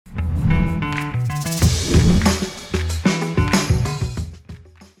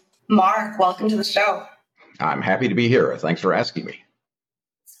Mark, welcome to the show. I'm happy to be here. Thanks for asking me.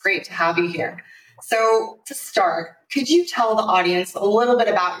 It's great to have you here. So to start, could you tell the audience a little bit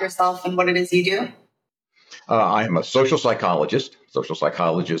about yourself and what it is you do? I am a social psychologist. Social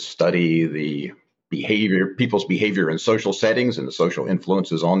psychologists study the people's behavior in social settings and the social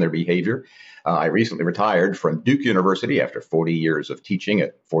influences on their behavior. I recently retired from Duke University after 40 years of teaching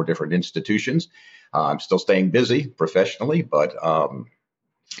at 4 different institutions. I'm still staying busy professionally, but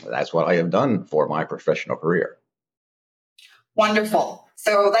that's what I have done for my professional career. Wonderful.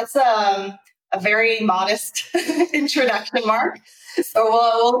 So that's a very modest introduction, Mark. So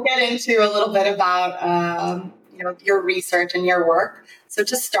we'll get into a little bit about your research and your work. So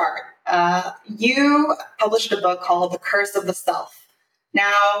to start, you published a book called The Curse of the Self.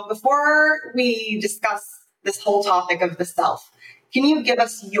 Now, before we discuss this whole topic of the self, can you give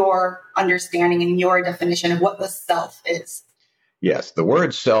us your understanding and your definition of what the self is? Yes, the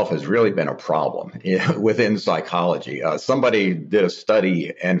word self has really been a problem within psychology. Somebody did a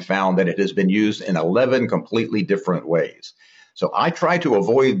study and found that it has been used in 11 completely different ways. So I try to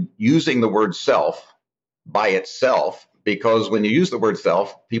avoid using the word self by itself because when you use the word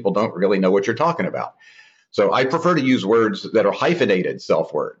self, people don't really know what you're talking about. So I prefer to use words that are hyphenated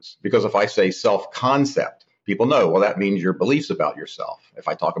self words because if I say self-concept, people know, well, that means your beliefs about yourself. If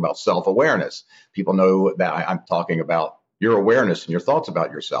I talk about self-awareness, people know that I'm talking about your awareness and your thoughts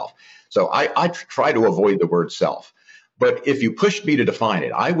about yourself. So I try to avoid the word self. But if you pushed me to define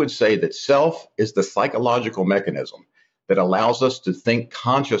it, I would say that self is the psychological mechanism that allows us to think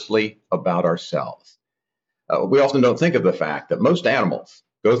consciously about ourselves. We often don't think of the fact that most animals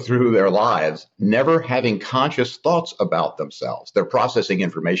go through their lives never having conscious thoughts about themselves. They're processing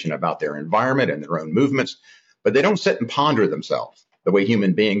information about their environment and their own movements, but they don't sit and ponder themselves the way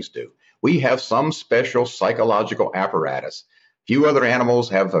human beings do. We have some special psychological apparatus. Few other animals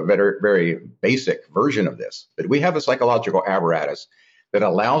have a very, very basic version of this, but we have a psychological apparatus that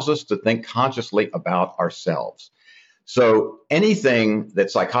allows us to think consciously about ourselves. So anything that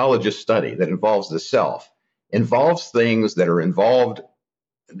psychologists study that involves the self involves things that are involved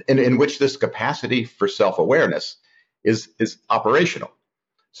in which this capacity for self-awareness is operational.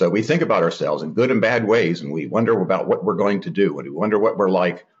 So we think about ourselves in good and bad ways, and we wonder about what we're going to do, and we wonder what we're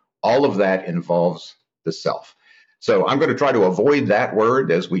like. All of that involves the self. So I'm going to try to avoid that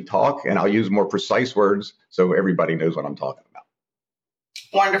word as we talk, and I'll use more precise words so everybody knows what I'm talking about.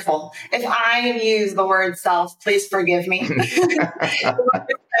 Wonderful. If I use the word self, please forgive me. It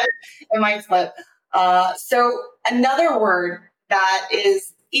might slip. So another word that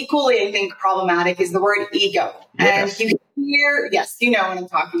is equally, I think, problematic is the word ego. Yes. And you hear, yes, you know what I'm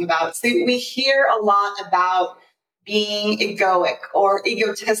talking about. So we hear a lot about being egoic or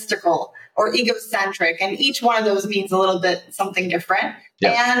egotistical or egocentric. And each one of those means a little bit something different.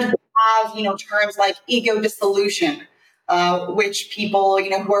 Yes. And we have, terms like ego dissolution, which people,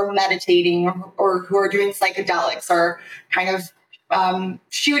 who are meditating or who are doing psychedelics are kind of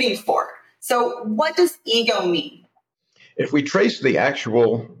shooting for. So what does ego mean? If we trace the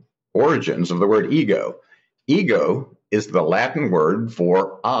actual origins of the word ego, ego is the Latin word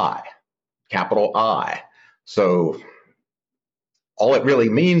for I, capital I. So all it really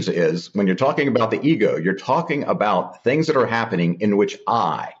means is when you're talking about the ego, you're talking about things that are happening in which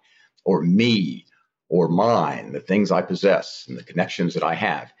I or me or mine, the things I possess and the connections that I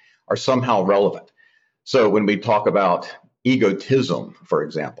have are somehow relevant. So when we talk about egotism, for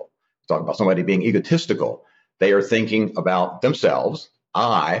example, talk about somebody being egotistical, they are thinking about themselves.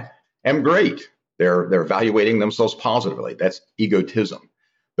 I am great. They're evaluating themselves positively. That's egotism.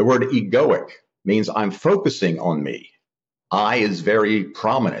 The word egoic means I'm focusing on me. I is very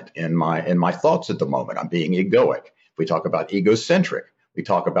prominent in my thoughts at the moment. I'm being egoic. If we talk about egocentric, we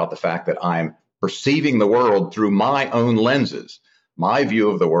talk about the fact that I'm perceiving the world through my own lenses. My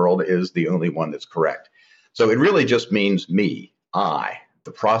view of the world is the only one that's correct. So it really just means me, I,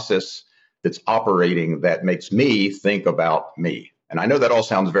 the process that's operating that makes me think about me. And I know that all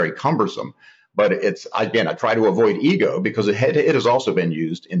sounds very cumbersome, but I try to avoid ego because it has also been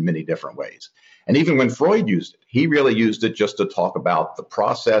used in many different ways. And even when Freud used it, he really used it just to talk about the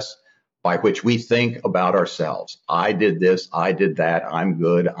process by which we think about ourselves. I did this, I did that, I'm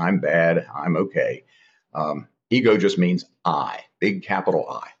good, I'm bad, I'm okay. Ego just means I, big capital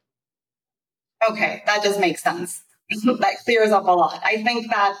I. Okay, that does make sense. That clears up a lot. I think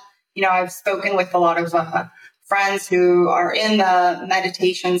that, I've spoken with a lot of friends who are in the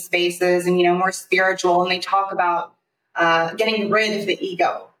meditation spaces and, more spiritual, and they talk about getting rid of the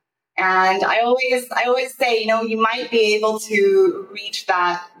ego. And I always say, you might be able to reach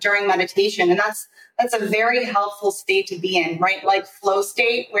that during meditation. And that's a very helpful state to be in, right? Like flow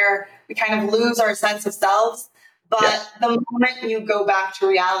state, where we kind of lose our sense of selves. But Yes. the moment you go back to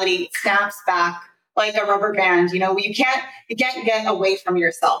reality, it snaps back like a rubber band. You can't get away from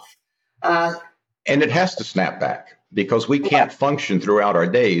yourself. Uh, And it has to snap back because we can't function throughout our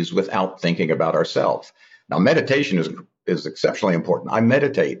days without thinking about ourselves. Now, meditation is exceptionally important. I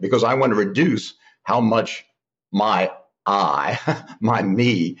meditate because I want to reduce how much my I, my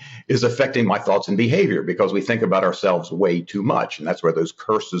me, is affecting my thoughts and behavior because we think about ourselves way too much. And that's where those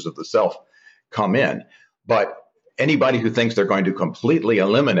curses of the self come in. But anybody who thinks they're going to completely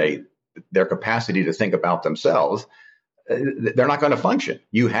eliminate their capacity to think about themselves, they're not going to function.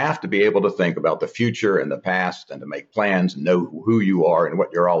 You have to be able to think about the future and the past and to make plans and know who you are and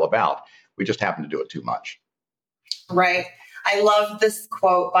what you're all about. We just happen to do it too much. right. I love this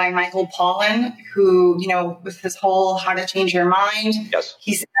quote by Michael Pollan, who, with his whole How to Change Your Mind, Yes.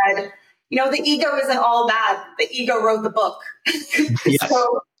 he said, the ego isn't all bad. The ego wrote the book. Yes.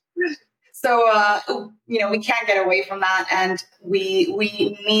 So, we can't get away from that. And we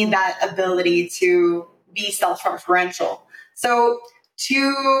need that ability to be self-referential. So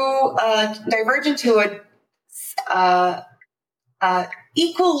to diverge into a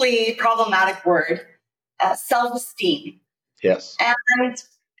equally problematic word, self-esteem. Yes. And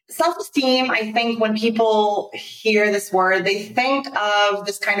self-esteem, I think when people hear this word, they think of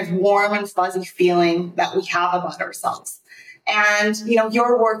this kind of warm and fuzzy feeling that we have about ourselves. And,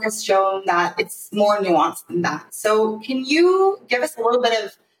 your work has shown that it's more nuanced than that. So can you give us a little bit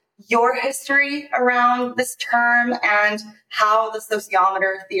of your history around this term and how the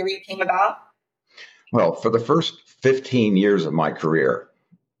sociometer theory came about? Well, for the first 15 years of my career,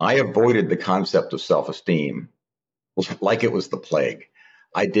 I avoided the concept of self-esteem like it was the plague.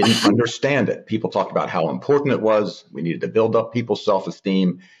 I didn't understand it. People talked about how important it was. We needed to build up people's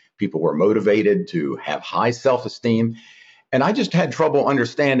self-esteem. People were motivated to have high self-esteem. And I just had trouble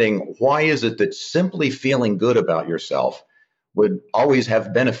understanding, why is it that simply feeling good about yourself would always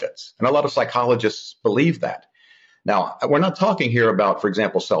have benefits? And a lot of psychologists believe that. Now, we're not talking here about, for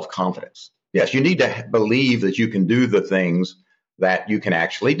example, self-confidence. Yes, you need to believe that you can do the things that you can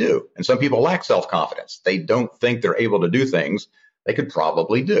actually do. And some people lack self-confidence. They don't think they're able to do things they could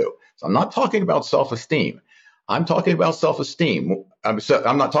probably do. So I'm not talking about self-esteem. I'm talking about self-esteem. I'm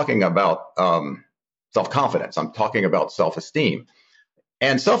not talking about self-confidence. I'm talking about self-esteem.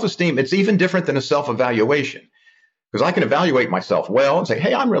 And self-esteem, it's even different than a self-evaluation, because I can evaluate myself well and say,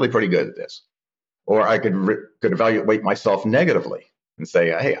 hey, I'm really pretty good at this. Or I could evaluate myself negatively and say,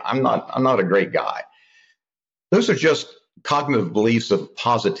 hey, I'm not a great guy. Those are just cognitive beliefs of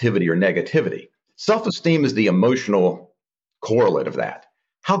positivity or negativity. Self-esteem is the emotional correlate of that.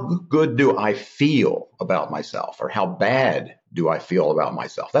 How good do I feel about myself, or how bad do I feel about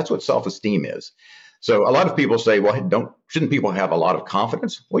myself? That's what self-esteem is. So a lot of people say, well, shouldn't people have a lot of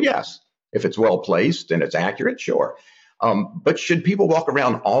confidence? Well, yes, if it's well placed and it's accurate, sure. But should people walk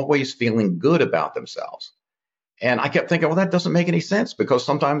around always feeling good about themselves? And I kept thinking, well, that doesn't make any sense, because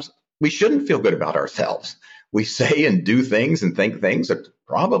sometimes we shouldn't feel good about ourselves. We say and do things and think things that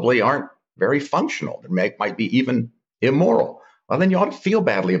probably aren't very functional. That might be even immoral. Well, then you ought to feel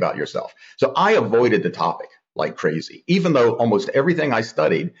badly about yourself. So I avoided the topic like crazy, even though almost everything I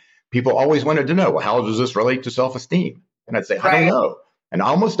studied, people always wanted to know, well, how does this relate to self-esteem? And I'd say, I don't know. And I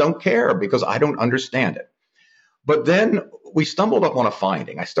almost don't care because I don't understand it. But then we stumbled upon a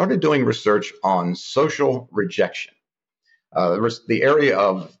finding. I started doing research on social rejection, the area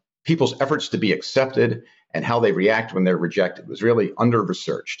of people's efforts to be accepted and how they react when they're rejected was really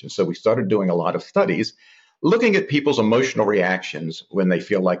under-researched. And so we started doing a lot of studies looking at people's emotional reactions when they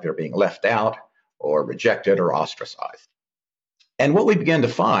feel like they're being left out or rejected or ostracized. And what we began to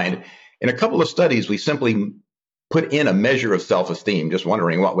find in a couple of studies, we simply put in a measure of self-esteem, just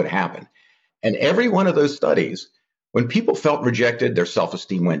wondering what would happen. And every one of those studies, when people felt rejected, their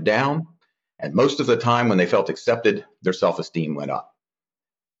self-esteem went down. And most of the time when they felt accepted, their self-esteem went up.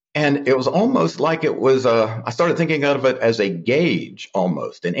 And it was almost like it was, I started thinking of it as a gauge,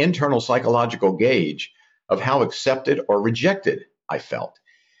 almost an internal psychological gauge of how accepted or rejected I felt.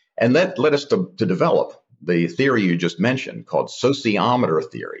 And that led us to develop the theory you just mentioned called sociometer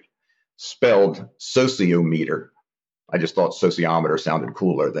theory, spelled sociometer. I just thought sociometer sounded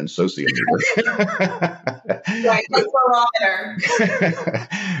cooler than sociometer. Right, barometer.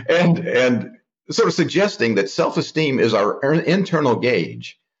 and sort of suggesting that self-esteem is our internal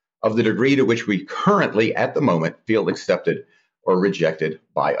gauge of the degree to which we currently, at the moment, feel accepted or rejected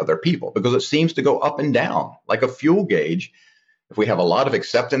by other people, because it seems to go up and down like a fuel gauge. If we have a lot of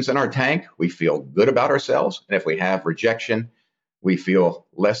acceptance in our tank, we feel good about ourselves. And if we have rejection, we feel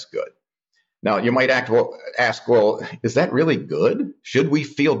less good. Now, you might ask, well, is that really good? Should we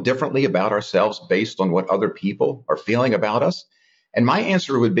feel differently about ourselves based on what other people are feeling about us? And my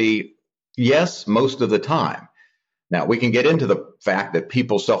answer would be yes, most of the time. Now, we can get into the fact that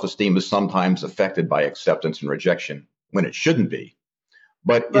people's self-esteem is sometimes affected by acceptance and rejection when it shouldn't be.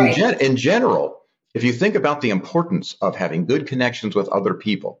 But Right. in general, if you think about the importance of having good connections with other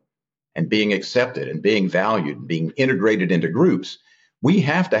people and being accepted and being valued and being integrated into groups, we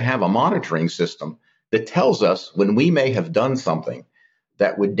have to have a monitoring system that tells us when we may have done something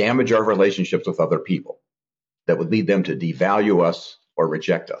that would damage our relationships with other people, that would lead them to devalue us or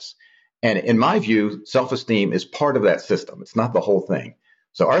reject us. And in my view, self-esteem is part of that system. It's not the whole thing.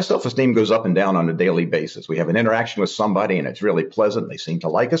 So our self-esteem goes up and down on a daily basis. We have an interaction with somebody and it's really pleasant. They seem to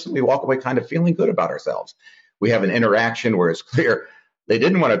like us and we walk away kind of feeling good about ourselves. We have an interaction where it's clear they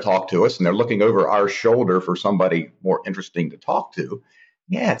didn't want to talk to us and they're looking over our shoulder for somebody more interesting to talk to.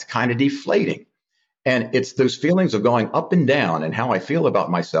 Yeah, it's kind of deflating. And it's those feelings of going up and down and how I feel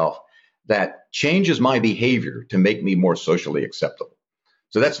about myself that changes my behavior to make me more socially acceptable.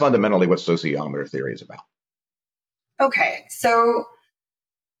 So that's fundamentally what sociometer theory is about. Okay, so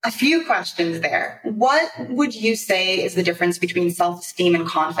a few questions there. What would you say is the difference between self-esteem and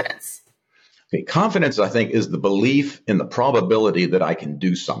confidence? Okay, confidence, I think, is the belief in the probability that I can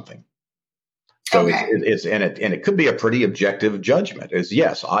do something. So Okay. it could be a pretty objective judgment. Is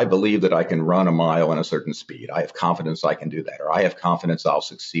yes, I believe that I can run a mile in a certain speed. I have confidence I can do that, or I have confidence I'll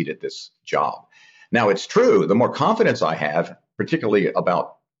succeed at this job. Now, it's true. The more confidence I have, particularly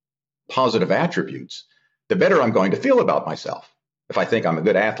about positive attributes, the better I'm going to feel about myself. If I think I'm a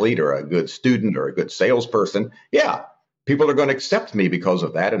good athlete or a good student or a good salesperson, yeah, people are going to accept me because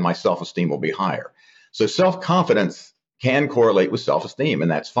of that, and my self-esteem will be higher. So self-confidence can correlate with self-esteem, and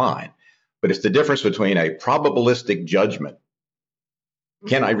that's fine. But it's the difference between a probabilistic judgment.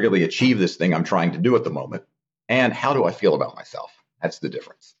 Can I really achieve this thing I'm trying to do at the moment? And how do I feel about myself? That's the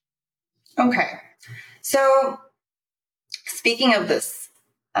difference. Okay. So speaking of this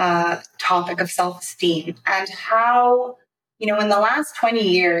topic of self-esteem and how, in the last 20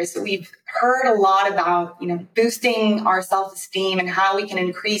 years, we've heard a lot about, boosting our self-esteem and how we can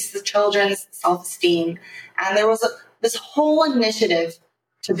increase the children's self-esteem. And there was this whole initiative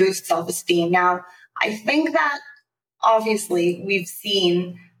to boost self-esteem. Now, I think that obviously we've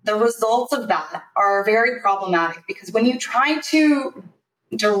seen the results of that are very problematic because when you try to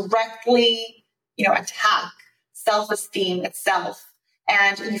directly, attack self-esteem itself,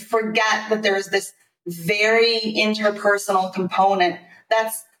 and you forget that there's this very interpersonal component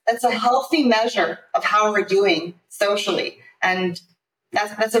that's a healthy measure of how we're doing socially. And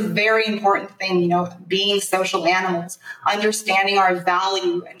that's a very important thing, being social animals, understanding our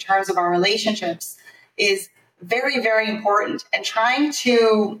value in terms of our relationships is very, very important. And trying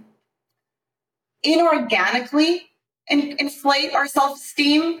to inorganically inflate our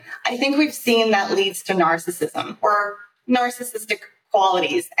self-esteem, I think we've seen that leads to narcissism or narcissistic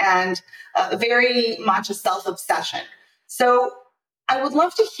qualities and very much a self-obsession. So I would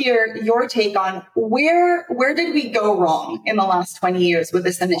love to hear your take on where did we go wrong in the last 20 years with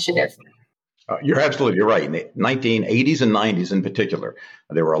this initiative? You're absolutely right. In the 1980s and 90s in particular,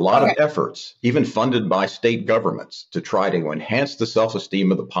 there were a lot of efforts, even funded by state governments, to try to enhance the self-esteem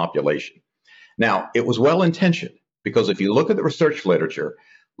of the population. Now, it was well-intentioned because if you look at the research literature,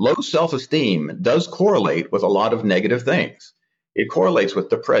 low self-esteem does correlate with a lot of negative things. It correlates with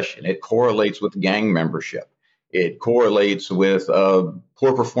depression. It correlates with gang membership. It correlates with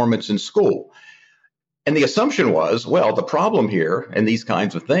poor performance in school. And the assumption was, well, the problem here and these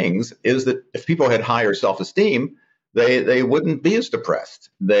kinds of things is that if people had higher self-esteem, they wouldn't be as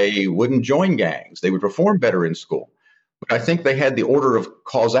depressed. They wouldn't join gangs. They would perform better in school. But I think they had the order of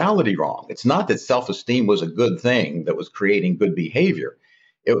causality wrong. It's not that self-esteem was a good thing that was creating good behavior.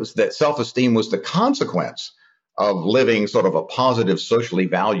 It was that self-esteem was the consequence of living sort of a positive, socially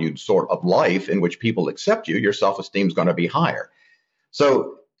valued sort of life in which people accept you. Your self-esteem is going to be higher.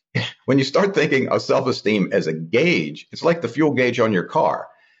 So when you start thinking of self-esteem as a gauge, it's like the fuel gauge on your car.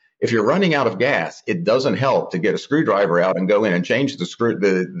 If you're running out of gas, it doesn't help to get a screwdriver out and go in and change the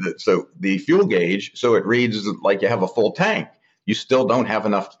fuel gauge so it reads like you have a full tank. You still don't have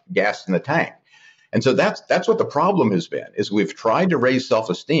enough gas in the tank. And so that's what the problem has been, is we've tried to raise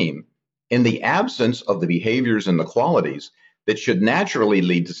self-esteem in the absence of the behaviors and the qualities that should naturally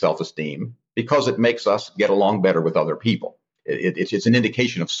lead to self-esteem because it makes us get along better with other people. It's an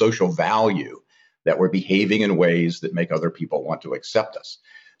indication of social value that we're behaving in ways that make other people want to accept us.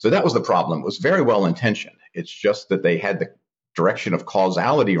 So that was the problem. It was very well intentioned. It's just that they had direction of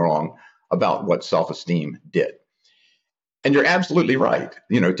causality wrong about what self-esteem did. And you're absolutely right.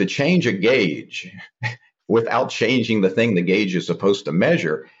 To change a gauge without changing the thing the gauge is supposed to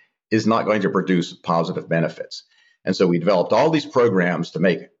measure is not going to produce positive benefits. And so we developed all these programs to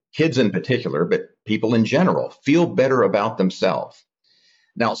make kids in particular, but people in general, feel better about themselves.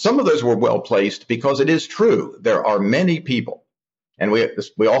 Now, some of those were well placed because it is true. There are many people, and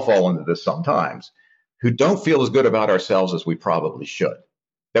we all fall into this sometimes, who don't feel as good about ourselves as we probably should,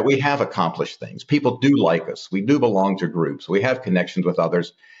 that we have accomplished things. People do like us. We do belong to groups. We have connections with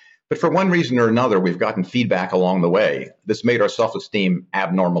others. But for one reason or another, we've gotten feedback along the way that's made our self-esteem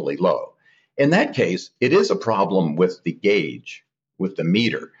abnormally low. In that case, it is a problem with the gauge, with the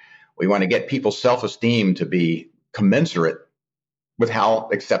meter. We want to get people's self-esteem to be commensurate with how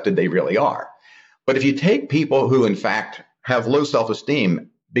accepted they really are. But if you take people who, in fact, have low self-esteem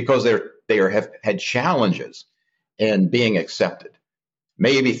because they have had challenges in being accepted,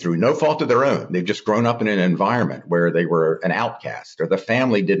 maybe through no fault of their own, they've just grown up in an environment where they were an outcast, or the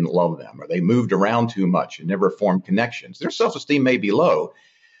family didn't love them, or they moved around too much and never formed connections. Their self-esteem may be low,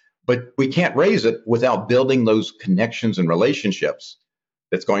 but we can't raise it without building those connections and relationships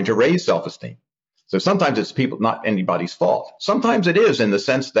that's going to raise self-esteem. So sometimes it's people, not anybody's fault. Sometimes it is, in the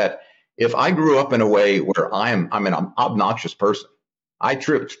sense that if I grew up in a way where I'm an obnoxious person,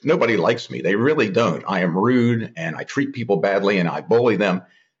 nobody likes me. They really don't. I am rude and I treat people badly and I bully them.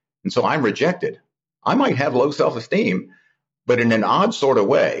 And so I'm rejected. I might have low self-esteem, but in an odd sort of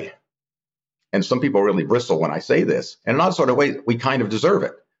way. And some people really bristle when I say this. In an odd sort of way, we kind of deserve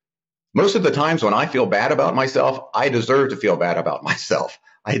it. Most of the times when I feel bad about myself, I deserve to feel bad about myself.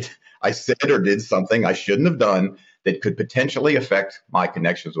 I said or did something I shouldn't have done that could potentially affect my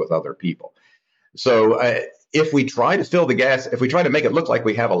connections with other people. So if we try to fill the gas, if we try to make it look like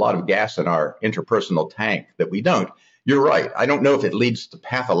we have a lot of gas in our interpersonal tank that we don't, you're right. I don't know if it leads to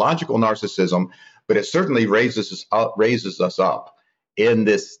pathological narcissism, but it certainly raises us up in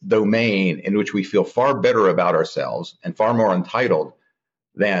this domain in which we feel far better about ourselves and far more entitled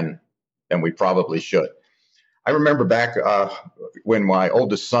than we probably should. I remember back when my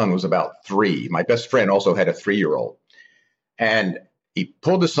oldest son was about 3, my best friend also had a 3-year-old. And he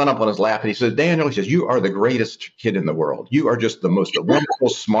pulled his son up on his lap and he said, Daniel, he says, you are the greatest kid in the world. You are just the most wonderful,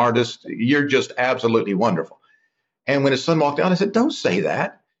 smartest. You're just absolutely wonderful. And when his son walked out, I said, don't say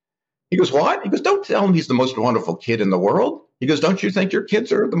that. He goes, what? He goes, don't tell him he's the most wonderful kid in the world. He goes, don't you think your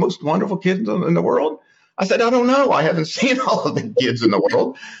kids are the most wonderful kids in the world? I said, I don't know. I haven't seen all of the kids in the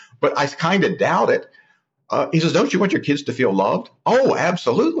world, but I kind of doubt it. He says, don't you want your kids to feel loved? Oh,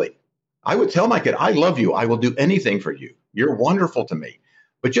 absolutely. I would tell my kid, I love you. I will do anything for you. You're wonderful to me.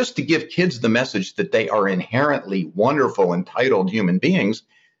 But just to give kids the message that they are inherently wonderful, entitled human beings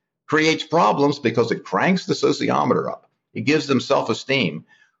creates problems because it cranks the sociometer up. It gives them self-esteem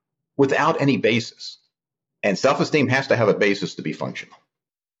without any basis. And self-esteem has to have a basis to be functional.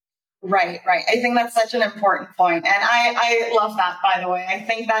 Right. I think that's such an important point. And I love that, by the way. I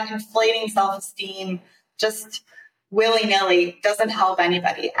think that inflating self-esteem just willy-nilly doesn't help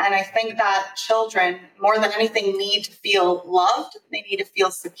anybody. And I think that children, more than anything, need to feel loved. They need to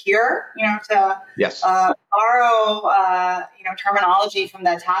feel secure, to yes. Borrow, terminology from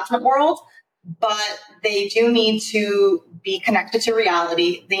the attachment world. But they do need to be connected to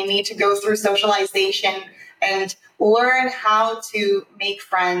reality. They need to go through socialization and learn how to make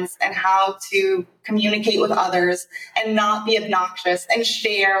friends and how to communicate with others and not be obnoxious and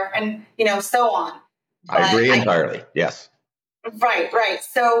share and, so on. I agree entirely. Yes. Right.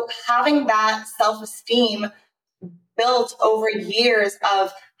 So having that self-esteem built over years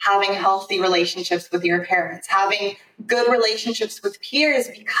of having healthy relationships with your parents, having good relationships with peers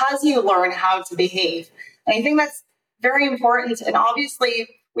because you learn how to behave. And I think that's very important. And obviously,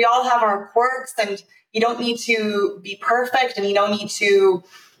 we all have our quirks, and you don't need to be perfect, and you don't need to,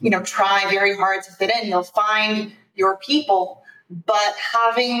 try very hard to fit in. You'll find your people, but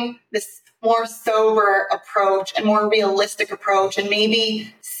having this more sober approach and more realistic approach, and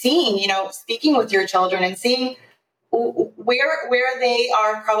maybe seeing, speaking with your children and seeing where they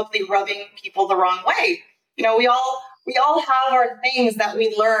are probably rubbing people the wrong way. We all have our things that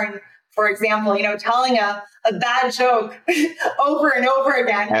we learn. For example, telling a bad joke over and over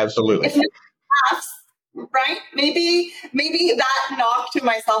again. Absolutely. If it laughs, right? Maybe that knock to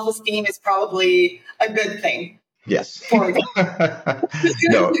my self-esteem is probably a good thing. Yes.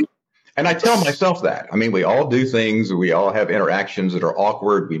 No. And I tell myself that. I mean, we all do things. We all have interactions that are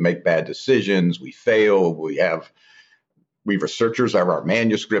awkward. We make bad decisions. We fail. We researchers have our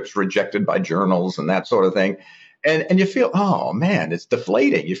manuscripts rejected by journals and that sort of thing. And you feel, oh man, it's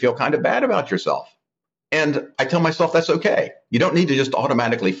deflating. You feel kind of bad about yourself. And I tell myself that's okay. You don't need to just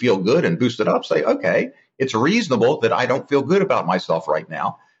automatically feel good and boost it up. Say, okay, it's reasonable that I don't feel good about myself right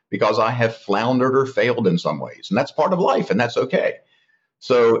now because I have floundered or failed in some ways. And that's part of life, and that's okay.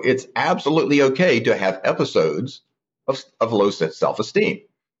 So it's absolutely okay to have episodes of low self-esteem.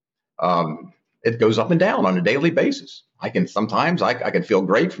 It goes up and down on a daily basis. I can feel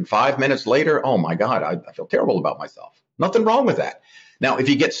great, from 5 minutes later, oh my God, I feel terrible about myself. Nothing wrong with that. Now, if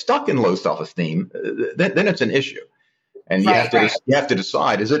you get stuck in low self-esteem, then it's an issue. And you have to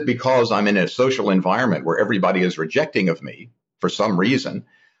decide, is it because I'm in a social environment where everybody is rejecting of me for some reason,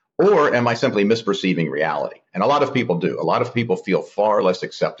 or am I simply misperceiving reality? And a lot of people do. A lot of people feel far less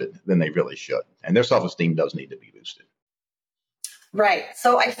accepted than they really should. And their self-esteem does need to be boosted. Right.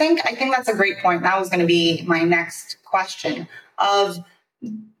 So I think that's a great point. That was going to be my next question of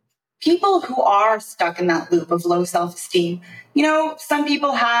people who are stuck in that loop of low self-esteem. Some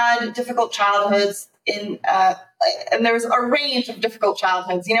people had difficult childhoods and there's a range of difficult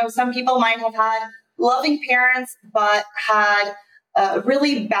childhoods. Some people might have had loving parents, but had a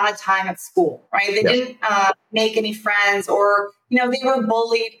really bad time at school, right? They didn't make any friends, or, they were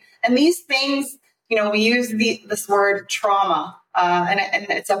bullied. And these things, we use this word trauma, and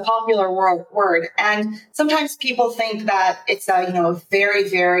it's a popular word. And sometimes people think that it's a very,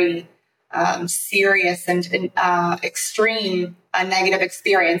 very serious and extreme negative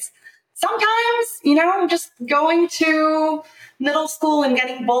experience. Sometimes, just going to middle school and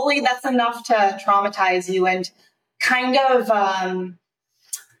getting bullied, that's enough to traumatize you and kind of,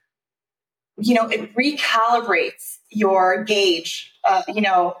 it recalibrates your gauge, in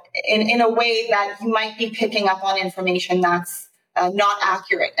a way that you might be picking up on information that's not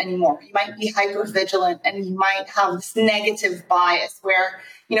accurate anymore. You might be hypervigilant, and you might have this negative bias where,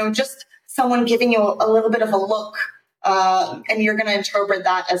 just someone giving you a little bit of a look, and you're going to interpret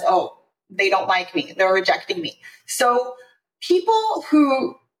that as, oh, they don't like me, they're rejecting me. So people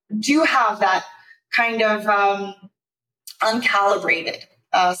who do have that kind of uncalibrated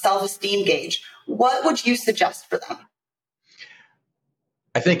self-esteem gauge, what would you suggest for them?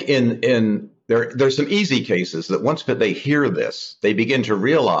 I think there's some easy cases that once they hear this, they begin to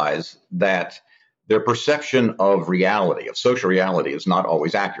realize that their perception of reality, of social reality, is not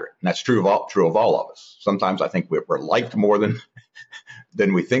always accurate. And that's true of all of us. Sometimes I think we're liked more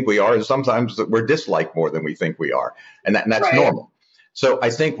than we think we are, and sometimes we're disliked more than we think we are. And that's normal. So I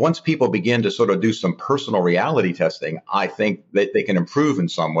think once people begin to sort of do some personal reality testing, I think that they can improve in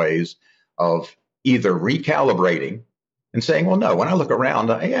some ways of either recalibrating and saying, well, no, when I look around,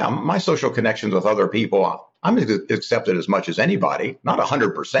 my social connections with other people, I'm accepted as much as anybody, not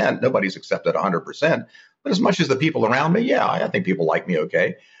 100%. Nobody's accepted 100%, but as much as the people around me, I think people like me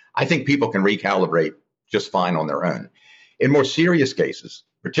okay. I think people can recalibrate just fine on their own. In more serious cases,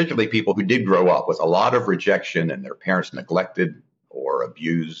 particularly people who did grow up with a lot of rejection and their parents neglected or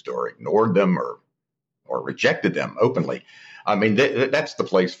abused or ignored them or rejected them openly, I mean, that's the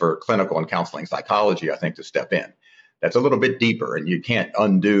place for clinical and counseling psychology, I think, to step in. That's a little bit deeper, and you can't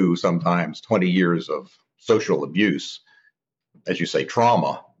undo sometimes 20 years of social abuse, as you say,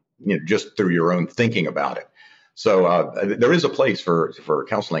 trauma, just through your own thinking about it. So there is a place for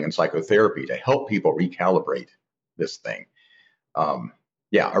counseling and psychotherapy to help people recalibrate this thing. A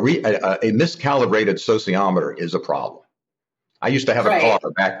miscalibrated sociometer is a problem. I used to have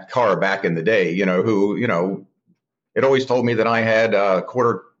a car back in the day, it always told me that I had a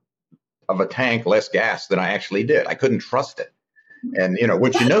quarter of a tank less gas than I actually did. I couldn't trust it. And,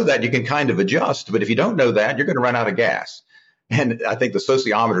 once you know that, you can kind of adjust. But if you don't know that, you're going to run out of gas. And I think the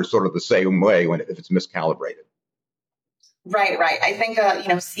sociometer is sort of the same way if it's miscalibrated. Right. I think,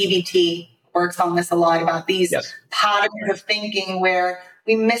 CBT works on this a lot, about these patterns of thinking where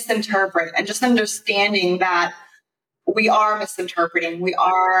we misinterpret, and just understanding that we are misinterpreting, we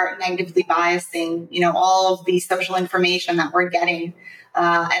are negatively biasing, all of the social information that we're getting.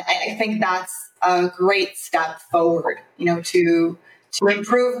 And I think that's a great step forward, to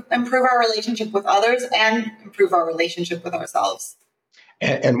improve our relationship with others and improve our relationship with ourselves.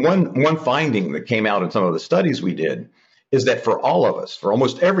 And one finding that came out in some of the studies we did is that for all of us, for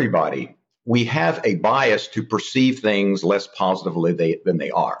almost everybody, we have a bias to perceive things less positively than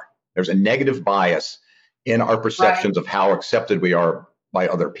they are. There's a negative bias in our perceptions of how accepted we are by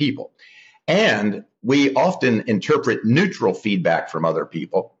other people. And we often interpret neutral feedback from other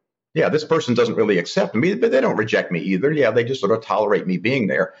people. Yeah, this person doesn't really accept me, but they don't reject me either. Yeah, they just sort of tolerate me being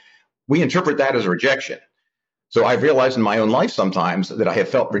there. We interpret that as a rejection. So I've realized in my own life sometimes that I have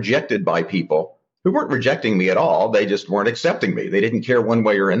felt rejected by people who weren't rejecting me at all. They just weren't accepting me. They didn't care one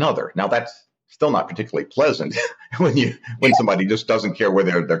way or another. Now, that's still not particularly pleasant when somebody just doesn't care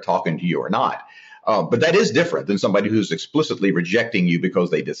whether they're talking to you or not. But that is different than somebody who's explicitly rejecting you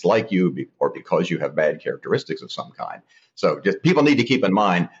because they dislike you or because you have bad characteristics of some kind. So just people need to keep in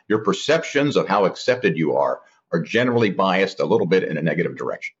mind your perceptions of how accepted you are generally biased a little bit in a negative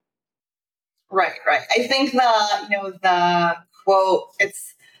direction. Right, right. I think the quote,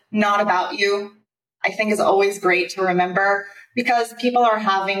 "It's not about you," I think is always great to remember, because people are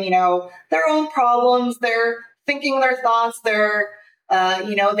having, their own problems. They're thinking their thoughts.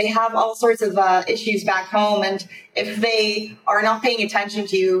 They have all sorts of issues back home. And if they are not paying attention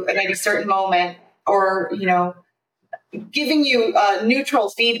to you at any certain moment, or, giving you neutral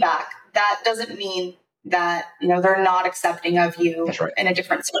feedback, that doesn't mean that, they're not accepting of you. That's right. In a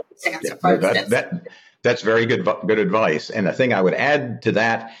different circumstance. Yeah, For instance. that's very good advice. And the thing I would add to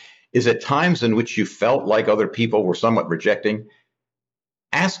that is, at times in which you felt like other people were somewhat rejecting,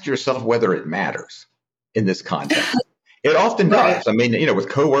 ask yourself whether it matters in this context. It often does. I mean, with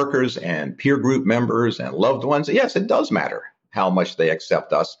coworkers and peer group members and loved ones, yes, it does matter how much they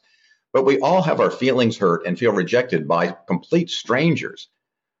accept us. But we all have our feelings hurt and feel rejected by complete strangers.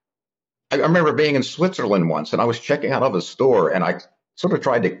 I remember being in Switzerland once, and I was checking out of a store, and I sort of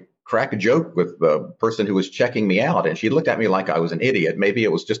tried to crack a joke with the person who was checking me out, and she looked at me like I was an idiot. Maybe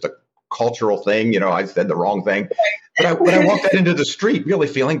it was just a cultural thing, I said the wrong thing. But when I walked out into the street, really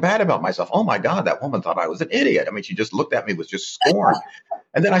feeling bad about myself, oh my God, that woman thought I was an idiot. I mean, she just looked at me with just scorn.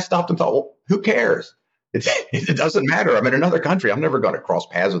 And then I stopped and thought, well, who cares? It doesn't matter. I'm in another country. I'm never going to cross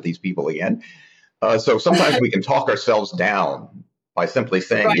paths with these people again. So sometimes we can talk ourselves down by simply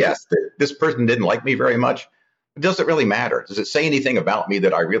saying, yes, this person didn't like me very much. It doesn't really matter. Does it say anything about me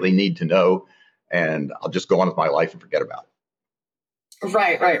that I really need to know? And I'll just go on with my life and forget about it.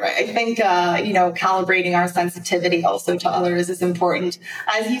 Right. I think, calibrating our sensitivity also to others is important.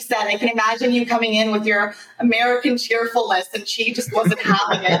 As you said, I can imagine you coming in with your American cheerfulness, and she just wasn't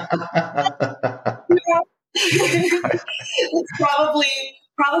having it. It's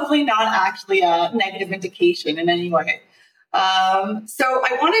probably not actually a negative indication in any way. So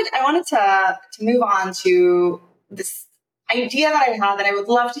I wanted to move on to this idea that I have that I would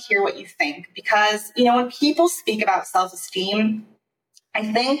love to hear what you think, because, when people speak about self-esteem,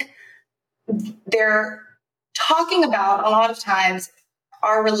 I think they're talking about a lot of times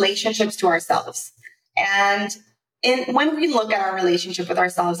our relationships to ourselves. And when we look at our relationship with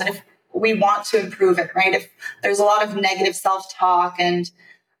ourselves, and if we want to improve it, right? If there's a lot of negative self-talk and,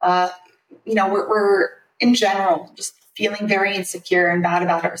 we're in general just feeling very insecure and bad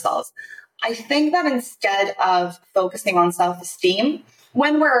about ourselves, I think that instead of focusing on self-esteem,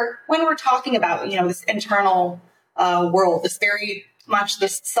 when we're talking about, this internal world, this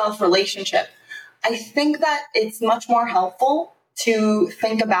self-relationship, I think that it's much more helpful to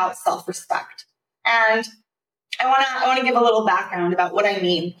think about self-respect. And I want to give a little background about what I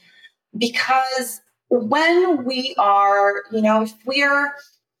mean, because when we are, if we're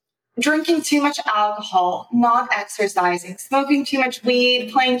drinking too much alcohol, not exercising, smoking too much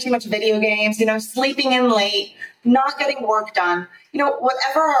weed, playing too much video games, sleeping in late, not getting work done,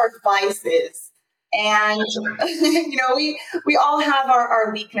 whatever our vice is. And, we all have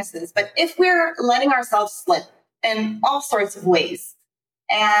our weaknesses, but if we're letting ourselves slip in all sorts of ways,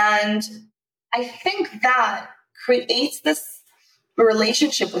 and I think that creates this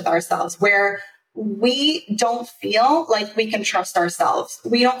relationship with ourselves where we don't feel like we can trust ourselves.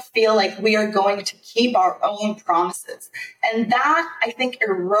 We don't feel like we are going to keep our own promises. And that, I think,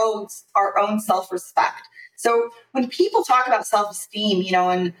 erodes our own self-respect. So when people talk about self-esteem,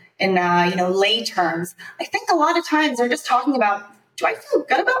 in lay terms, I think a lot of times they're just talking about, do I feel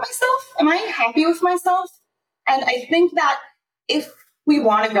good about myself? Am I happy with myself? And I think that if we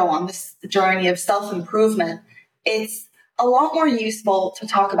want to go on this journey of self-improvement, it's a lot more useful to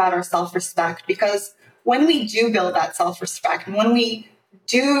talk about our self-respect, because when we do build that self-respect, and when we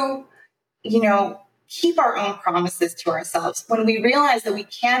do, keep our own promises to ourselves, when we realize that we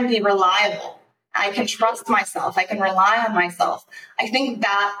can be reliable, I can trust myself, I can rely on myself, I think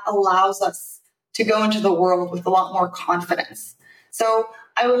that allows us to go into the world with a lot more confidence. So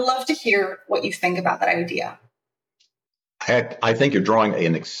I would love to hear what you think about that idea. I think you're drawing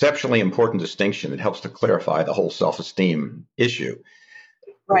an exceptionally important distinction that helps to clarify the whole self-esteem issue.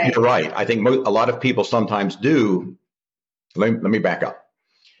 Right. You're right. I think a lot of people sometimes do. Let me back up.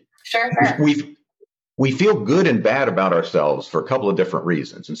 Sure. We feel good and bad about ourselves for a couple of different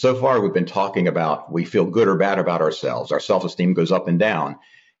reasons. And so far, we've been talking about we feel good or bad about ourselves. Our self-esteem goes up and down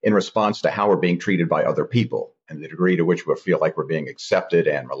in response to how we're being treated by other people and the degree to which we feel like we're being accepted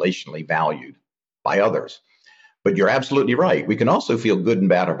and relationally valued by others. But you're absolutely right. We can also feel good and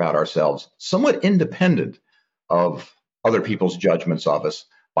bad about ourselves, somewhat independent of other people's judgments of us,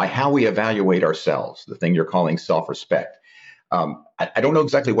 by how we evaluate ourselves, the thing you're calling self-respect. I don't know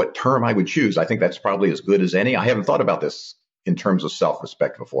exactly what term I would choose. I think that's probably as good as any. I haven't thought about this in terms of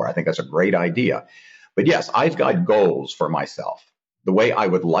self-respect before. I think that's a great idea. But yes, I've got goals for myself, the way I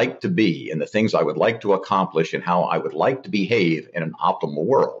would like to be and the things I would like to accomplish and how I would like to behave in an optimal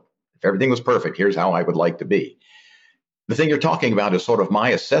world. If everything was perfect, here's how I would like to be. The thing you're talking about is sort of my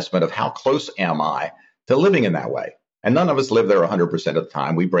assessment of how close am I to living in that way. And none of us live there 100% of the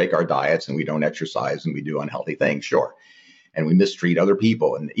time. We break our diets and we don't exercise and we do unhealthy things, sure. And we mistreat other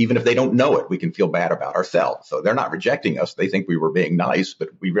people. And even if they don't know it, we can feel bad about ourselves. So they're not rejecting us. They think we were being nice, but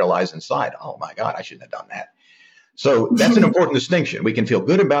we realize inside, oh my God, I shouldn't have done that. So that's an important distinction. We can feel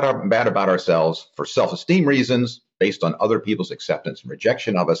good about bad about ourselves for self-esteem reasons based on other people's acceptance and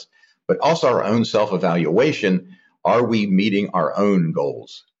rejection of us, but also our own self-evaluation. Are we meeting our own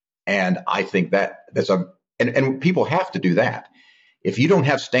goals? And I think and people have to do that. If you don't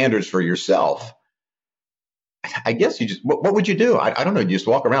have standards for yourself, I guess what would you do? I don't know. You just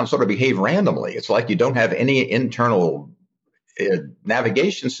walk around and sort of behave randomly. It's like you don't have any internal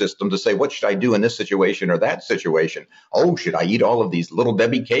navigation system to say, what should I do in this situation or that situation? Oh, should I eat all of these Little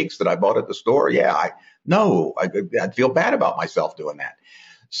Debbie cakes that I bought at the store? Yeah, I'd feel bad about myself doing that.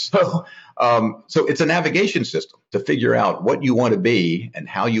 So it's a navigation system to figure out what you want to be and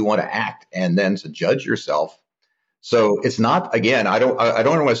how you want to act, and then to judge yourself. So it's not, again, I don't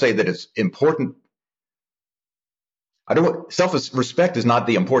want to say that it's important. Self-respect is not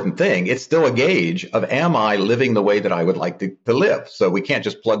the important thing. It's still a gauge of, am I living the way that I would like to live? So we can't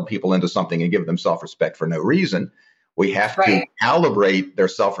just plug people into something and give them self-respect for no reason. We have to calibrate their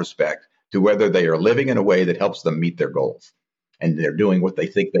self-respect to whether they are living in a way that helps them meet their goals. And they're doing what they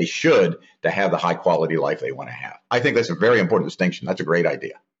think they should to have the high quality life they want to have. I think that's a very important distinction. That's a great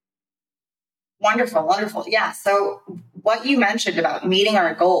idea. Wonderful, wonderful. Yeah. So what you mentioned about meeting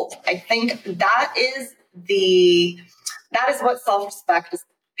our goals, I think that is what self-respect is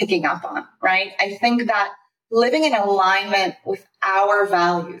picking up on, right? I think that living in alignment with our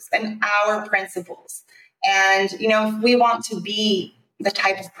values and our principles. And, if we want to be the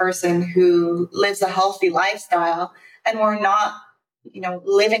type of person who lives a healthy lifestyle and we're not,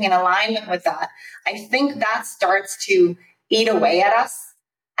 living in alignment with that, I think that starts to eat away at us.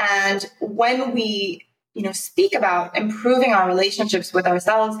 And when we, speak about improving our relationships with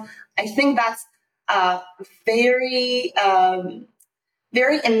ourselves, I think that's a very,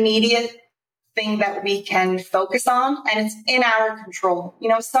 very immediate thing that we can focus on, and it's in our control.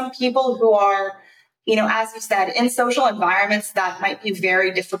 Some people who are, as you said, in social environments that might be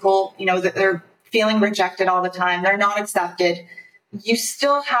very difficult, that they're feeling rejected all the time, they're not accepted, you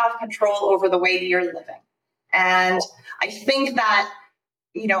still have control over the way you're living. And I think that,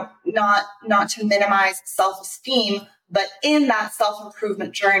 not to minimize self-esteem, but in that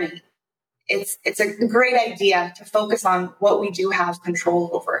self-improvement journey, it's a great idea to focus on what we do have control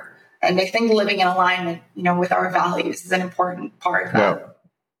over. And I think living in alignment, with our values is an important part of that.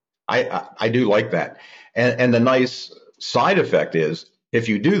 Yeah, I do like that. And the nice side effect is, if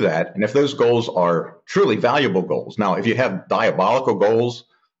you do that, and if those goals are truly valuable goals. Now, if you have diabolical goals,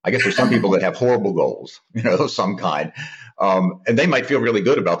 I guess there's some people that have horrible goals, of some kind. And they might feel really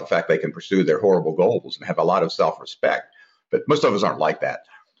good about the fact they can pursue their horrible goals and have a lot of self-respect. But most of us aren't like that.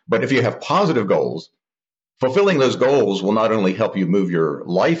 But if you have positive goals, fulfilling those goals will not only help you move your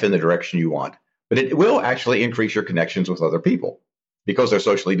life in the direction you want, but it will actually increase your connections with other people because they're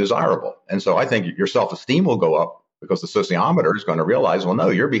socially desirable. And so I think your self-esteem will go up because the sociometer is going to realize, well, no,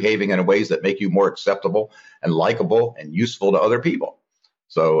 you're behaving in ways that make you more acceptable and likable and useful to other people.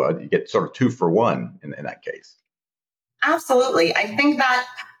 So you get sort of 2 for 1 in that case. Absolutely. I think that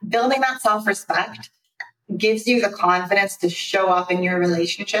building that self-respect gives you the confidence to show up in your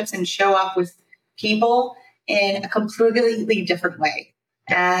relationships and show up with people in a completely different way.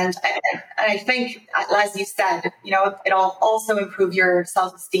 And I think, as you said, it'll also improve your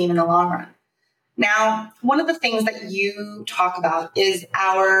self-esteem in the long run. Now, one of the things that you talk about is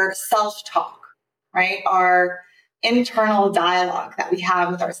our self-talk, right? Our internal dialogue that we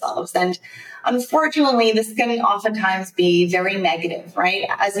have with ourselves. And unfortunately, this can oftentimes be very negative, right?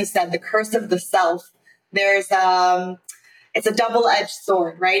 As you said, the curse of the self, it's a double-edged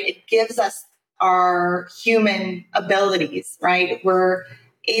sword, right? It gives us our human abilities, right? We're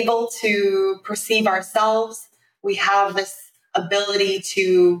able to perceive ourselves. We have this ability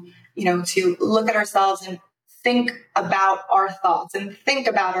to look at ourselves and think about our thoughts and think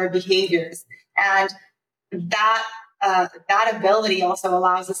about our behaviors. And that ability also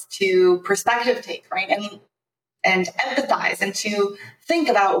allows us to perspective take, right? And empathize and to think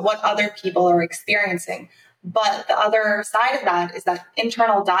about what other people are experiencing. But the other side of that is that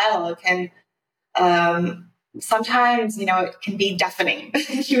internal dialogue can sometimes, it can be deafening.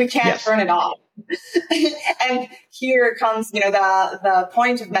 You can't Yes. turn it off. And here comes, the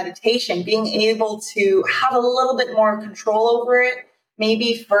point of meditation, being able to have a little bit more control over it.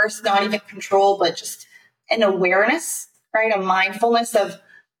 Maybe first, not even control, but just an awareness, right? A mindfulness of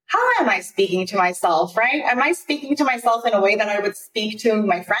how am I speaking to myself, right? Am I speaking to myself in a way that I would speak to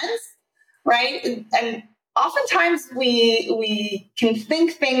my friends, right? And oftentimes we can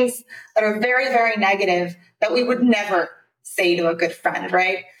think things that are very, very negative that we would never say to a good friend,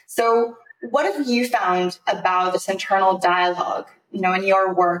 right? So what have you found about this internal dialogue, in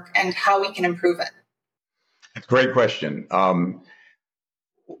your work and how we can improve it? That's a great question.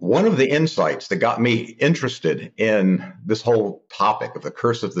 One of the insights that got me interested in this whole topic of the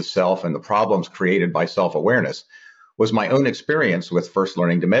curse of the self and the problems created by self-awareness was my own experience with first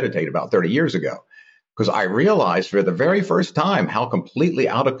learning to meditate about 30 years ago. Because I realized for the very first time how completely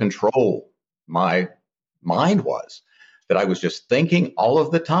out of control my mind was, that I was just thinking all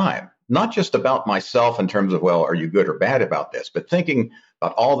of the time, not just about myself in terms of, well, are you good or bad about this, but thinking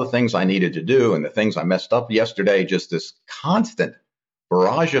about all the things I needed to do and the things I messed up yesterday, just this constant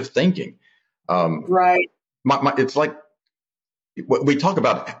barrage of thinking. Right. It's like we talk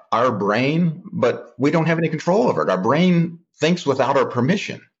about our brain, but we don't have any control over it. Our brain thinks without our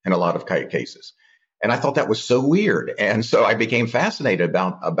permission in a lot of cases. And I thought that was so weird. And so I became fascinated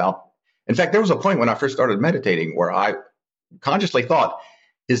about, in fact, there was a point when I first started meditating where I consciously thought,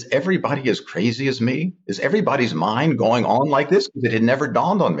 is everybody as crazy as me? Is everybody's mind going on like this? Because it had never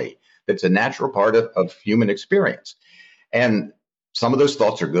dawned on me that it's a natural part of human experience. And some of those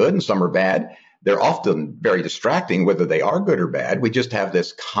thoughts are good and some are bad. They're often very distracting, whether they are good or bad. We just have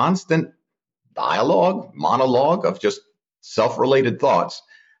this constant monologue of just self-related thoughts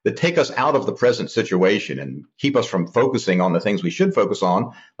that take us out of the present situation and keep us from focusing on the things we should focus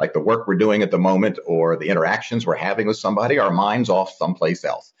on, like the work we're doing at the moment or the interactions we're having with somebody. Our mind's off someplace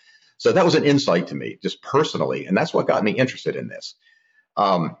else. So that was an insight to me, just personally, and that's what got me interested in this.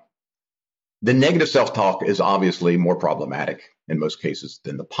 The negative self-talk is obviously more problematic in most cases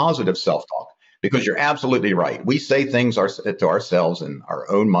than the positive self-talk, because you're absolutely right. We say things to ourselves in our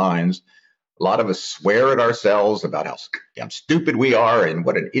own minds. A lot of us swear at ourselves about how damn stupid we are and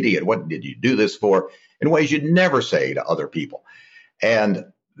what an idiot, what did you do this for, in ways you'd never say to other people. And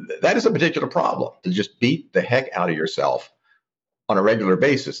that is a particular problem, to just beat the heck out of yourself on a regular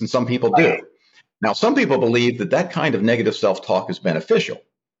basis. And some people do. Now, some people believe that that kind of negative self-talk is beneficial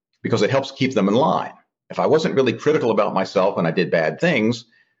because it helps keep them in line. If I wasn't really critical about myself and I did bad things,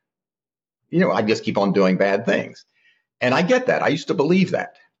 I'd just keep on doing bad things. And I get that. I used to believe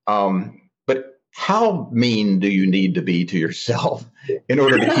that. But how mean do you need to be to yourself in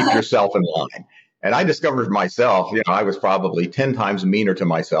order to keep yourself in line? And I discovered myself, I was probably 10 times meaner to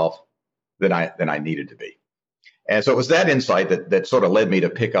myself than I needed to be. And so it was that insight that sort of led me to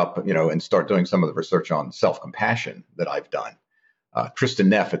pick up, and start doing some of the research on self-compassion that I've done. Kristen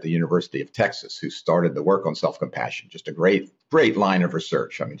Neff at the University of Texas, who started the work on self-compassion, just a great line of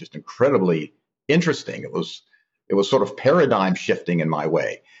research. I mean, just incredibly interesting. It was sort of paradigm shifting in my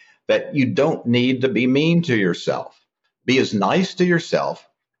way, that you don't need to be mean to yourself. Be as nice to yourself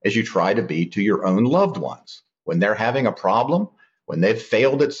as you try to be to your own loved ones. When they're having a problem, when they've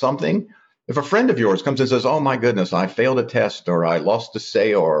failed at something, if a friend of yours comes and says, oh my goodness, I failed a test, or I lost a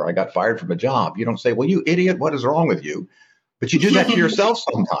sale, or I got fired from a job, you don't say, well, you idiot, what is wrong with you? But you do that to yourself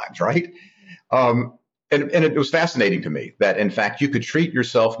sometimes, right? And it was fascinating to me that, in fact, you could treat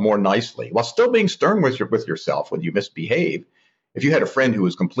yourself more nicely while still being stern with yourself when you misbehave. If you had a friend who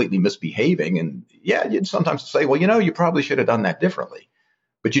was completely misbehaving, and you'd sometimes say, well, you probably should have done that differently.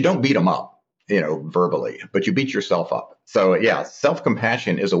 But you don't beat them up, verbally, but you beat yourself up. So,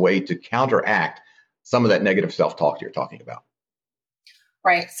 self-compassion is a way to counteract some of that negative self-talk you're talking about.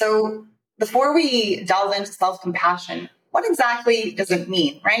 Right. So before we delve into self-compassion, what exactly does it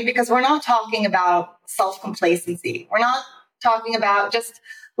mean, right? Because we're not talking about self-complacency. We're not talking about just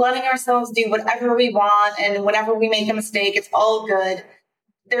letting ourselves do whatever we want, and whenever we make a mistake, it's all good.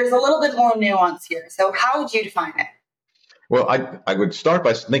 There's a little bit more nuance here. So how would you define it? Well, I would start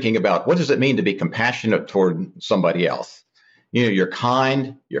by thinking about, what does it mean to be compassionate toward somebody else? You're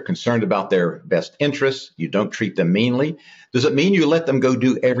kind, you're concerned about their best interests, you don't treat them meanly. Does it mean you let them go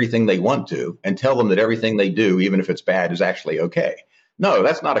do everything they want to and tell them that everything they do, even if it's bad, is actually okay? No,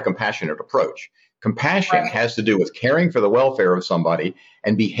 that's not a compassionate approach. Compassion has to do with caring for the welfare of somebody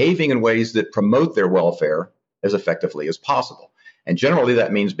and behaving in ways that promote their welfare as effectively as possible. And generally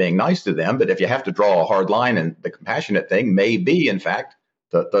that means being nice to them, but if you have to draw a hard line, and the compassionate thing may be, in fact,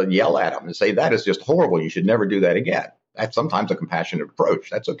 to yell at them and say, that is just horrible. You should never do that again. That's sometimes a compassionate approach.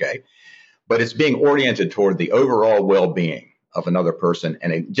 That's okay. But it's being oriented toward the overall well-being of another person.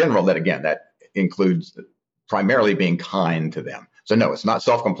 And in general, that includes primarily being kind to them. So no, it's not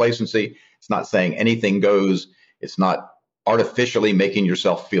self-complacency. It's not saying anything goes. It's not artificially making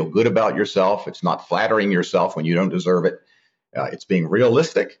yourself feel good about yourself. It's not flattering yourself when you don't deserve it. It's being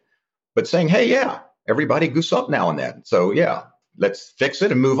realistic, but saying, hey, yeah, everybody goose up now and then. So yeah, let's fix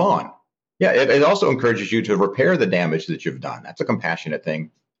it and move on. Yeah, it also encourages you to repair the damage that you've done. That's a compassionate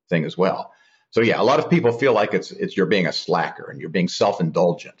thing as well. So yeah, a lot of people feel like it's you're being a slacker and you're being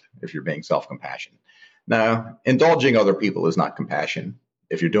self-indulgent if you're being self-compassionate. Now, indulging other people is not compassion.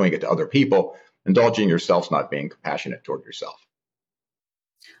 If you're doing it to other people, indulging yourself is not being compassionate toward yourself.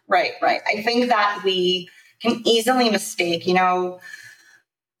 Right. I think that we can easily mistake,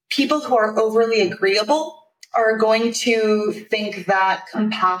 people who are overly agreeable are going to think that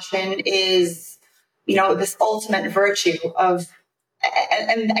compassion is, this ultimate virtue of,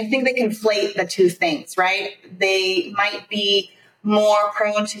 and I think they conflate the two things, right? They might be more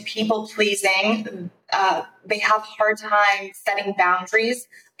prone to people pleasing. They have a hard time setting boundaries,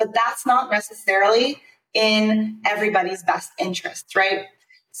 but that's not necessarily in everybody's best interests, right?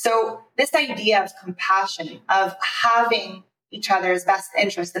 So this idea of compassion, of having each other's best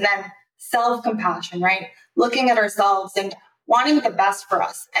interest, and then self-compassion, right? Looking at ourselves and wanting the best for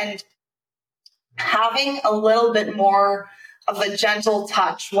us and having a little bit more of a gentle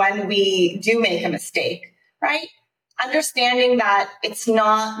touch when we do make a mistake, right? Understanding that it's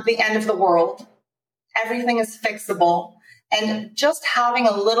not the end of the world. Everything is fixable, and just having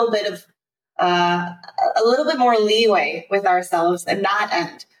a little bit more leeway with ourselves in that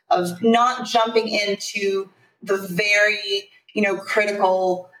end of not jumping into the very,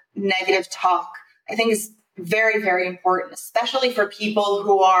 critical negative talk, I think is very, very important, especially for people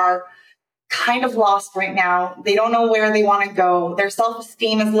who are kind of lost right now. They don't know where they want to go. Their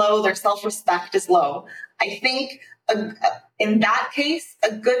self-esteem is low. Their self-respect is low. I think in that case,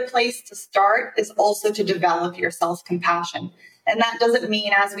 a good place to start is also to develop your self-compassion. And that doesn't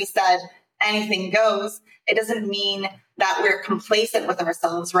mean, as we said, anything goes. It doesn't mean that we're complacent with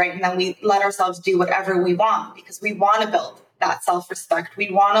ourselves, right? And then we let ourselves do whatever we want because we want to build that self-respect.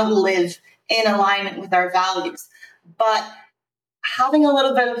 We want to live in alignment with our values. But having a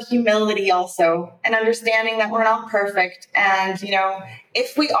little bit of humility also and understanding that we're not perfect. And,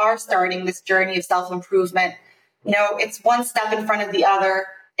 if we are starting this journey of self-improvement, it's one step in front of the other.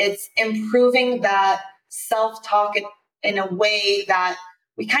 It's improving that self-talk in a way that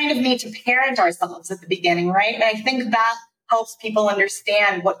we kind of need to parent ourselves at the beginning, right? And I think that helps people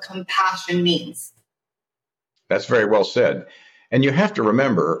understand what compassion means. That's very well said. And you have to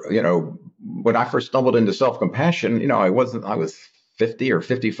remember, when I first stumbled into self-compassion, I was 50 or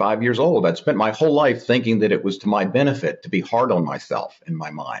 55 years old. I'd spent my whole life thinking that it was to my benefit to be hard on myself in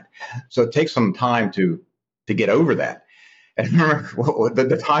my mind. So it takes some time to get over that. And I remember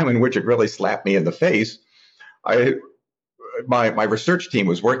the time in which it really slapped me in the face. My research team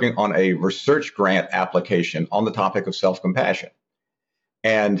was working on a research grant application on the topic of self-compassion.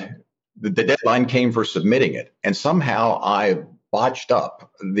 And the deadline came for submitting it. And somehow I botched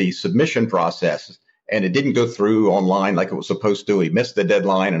up the submission process and it didn't go through online like it was supposed to. We missed the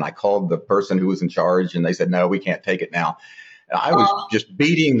deadline and I called the person who was in charge and they said, no, we can't take it now. And I was just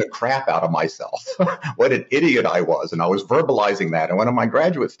beating the crap out of myself. What an idiot I was. And I was verbalizing that. And one of my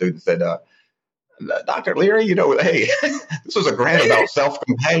graduate students said, Dr. Leary, hey, this was a grant about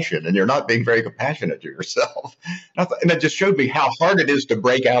self-compassion and you're not being very compassionate to yourself. And it just showed me how hard it is to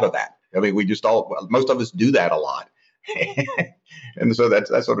break out of that. I mean, most of us do that a lot. And so that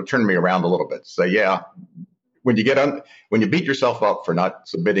sort of turned me around a little bit. So yeah, when you beat yourself up for not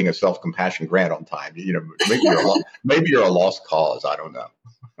submitting a self-compassion grant on time, maybe you're a lost cause. I don't know.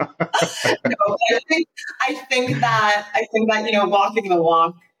 No, I think that walking the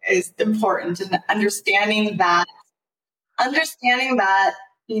walk is important, and understanding that this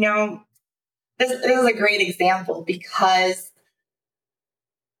is a great example because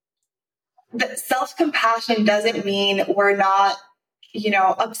the self-compassion doesn't mean we're not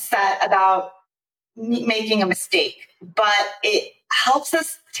upset about making a mistake, but it helps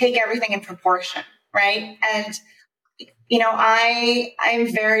us take everything in proportion, right? And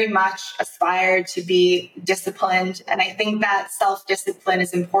I'm very much aspired to be disciplined, and I think that self-discipline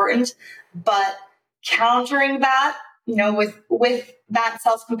is important, but countering that, with that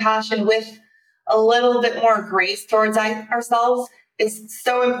self-compassion, with a little bit more grace towards ourselves is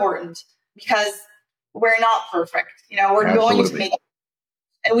so important because we're not perfect. We're Absolutely. going to make,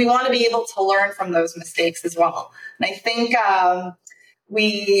 and we want to be able to learn from those mistakes as well. And I think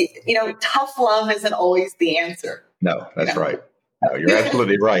tough love isn't always the answer. No, that's right. No, you're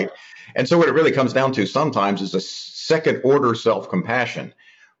absolutely right. And so what it really comes down to sometimes is a second order self-compassion,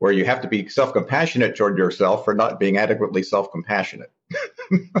 where you have to be self-compassionate toward yourself for not being adequately self-compassionate.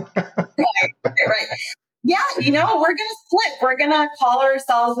 Right. Yeah, we're going to flip. We're going to call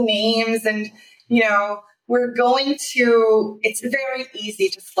ourselves names and, it's very easy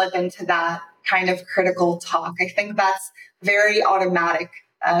to slip into that kind of critical talk. I think that's very automatic,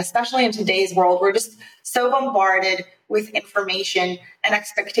 especially in today's world. We're just so bombarded with information and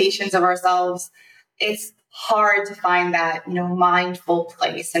expectations of ourselves. It's hard to find that, mindful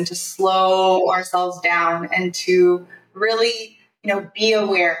place and to slow ourselves down and to really, be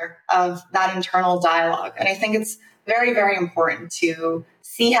aware of that internal dialogue. And I think it's very, very important to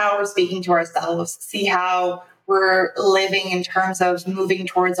see how we're speaking to ourselves, see how we're living in terms of moving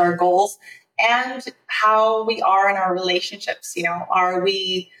towards our goals, and how we are in our relationships. Are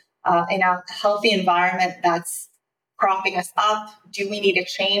we in a healthy environment that's propping us up? Do we need to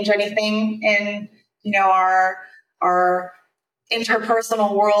change anything in, our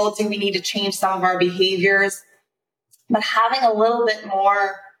interpersonal world? Do we need to change some of our behaviors? But having a little bit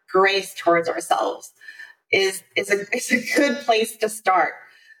more grace towards ourselves is a good place to start,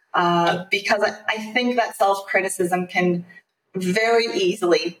 because I think that self-criticism can very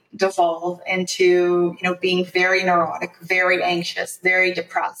easily devolve into being very neurotic, very anxious, very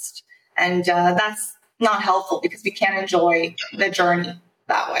depressed, and that's not helpful because we can't enjoy the journey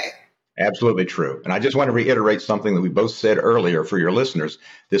that way. Absolutely true. And I just want to reiterate something that we both said earlier for your listeners.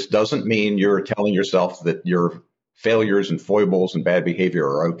 This doesn't mean you're telling yourself that your failures and foibles and bad behavior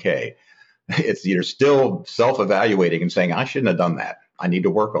are okay. You're still self-evaluating and saying, I shouldn't have done that. I need to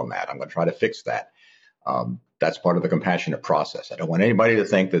work on that. I'm going to try to fix that. That's part of the compassionate process. I don't want anybody to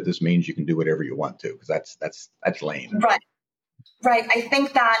think that this means you can do whatever you want to, because that's lame. Right. I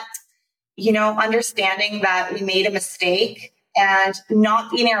think that, understanding that we made a mistake and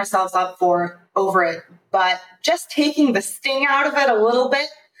not beating ourselves up over it, but just taking the sting out of it a little bit,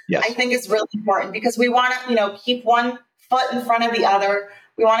 yes, I think is really important, because we want to, keep one foot in front of the other.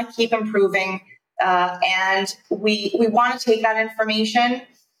 We want to keep improving, and we want to take that information,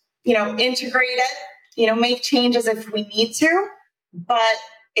 integrate it, make changes if we need to. But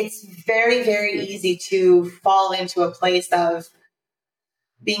it's very, very easy to fall into a place of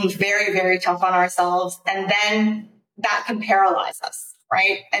being very, very tough on ourselves, and then that can paralyze us,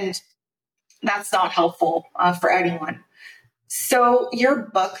 right? And that's not helpful for anyone. So your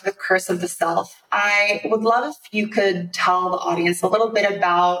book, The Curse of the Self, I would love if you could tell the audience a little bit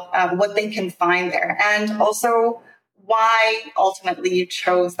about what they can find there, and also why ultimately you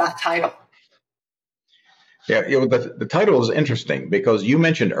chose that title. Yeah, the title is interesting because you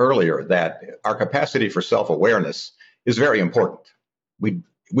mentioned earlier that our capacity for self-awareness is very important.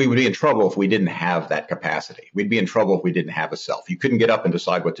 We would be in trouble if we didn't have that capacity. We'd be in trouble if we didn't have a self. You couldn't get up and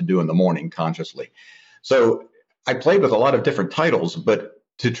decide what to do in the morning consciously. So I played with a lot of different titles, but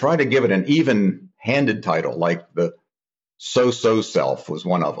to try to give it an even-handed title, like the so-so self was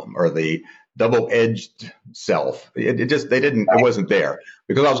one of them, or the double-edged self. It wasn't there,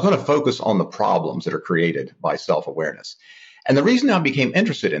 because I was going to focus on the problems that are created by self-awareness. And the reason I became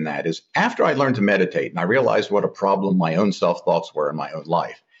interested in that is after I learned to meditate and I realized what a problem my own self-thoughts were in my own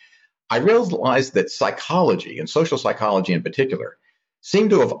life, I realized that psychology, and social psychology in particular,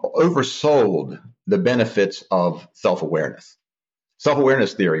 seemed to have oversold the benefits of self-awareness.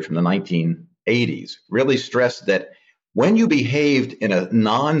 Self-awareness theory from the 1980s really stressed that when you behaved in a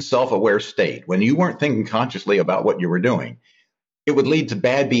non-self-aware state, when you weren't thinking consciously about what you were doing, it would lead to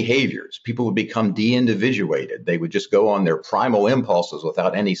bad behaviors. People would become de-individuated. They would just go on their primal impulses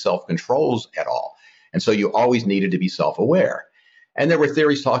without any self-controls at all. And so you always needed to be self-aware. And there were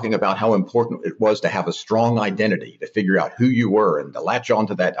theories talking about how important it was to have a strong identity, to figure out who you were and to latch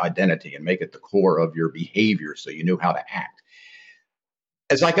onto that identity and make it the core of your behavior so you knew how to act.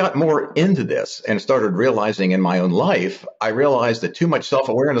 As I got more into this and started realizing in my own life, I realized that too much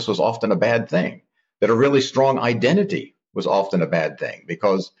self-awareness was often a bad thing, that a really strong identity was often a bad thing,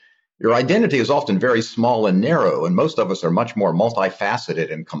 because your identity is often very small and narrow, and most of us are much more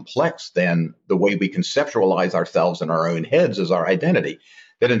multifaceted and complex than the way we conceptualize ourselves in our own heads as our identity,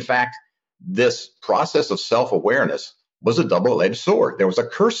 that in fact, this process of self-awareness was a double-edged sword. There was a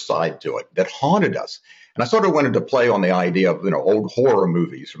curse side to it that haunted us. And I sort of wanted to play on the idea of, old horror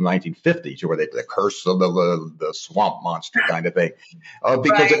movies from 1950s, where the curse of the swamp monster kind of thing,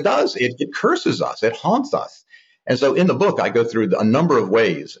 because it does. It curses us. It haunts us. And so in the book, I go through a number of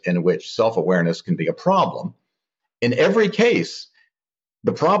ways in which self-awareness can be a problem. In every case,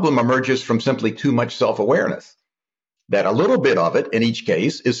 the problem emerges from simply too much self-awareness. that a little bit of it in each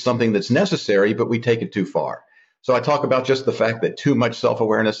case is something that's necessary, but we take it too far. So I talk about just the fact that too much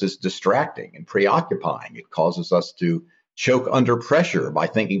self-awareness is distracting and preoccupying. It causes us to choke under pressure by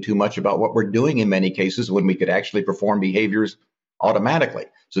thinking too much about what we're doing in many cases when we could actually perform behaviors automatically.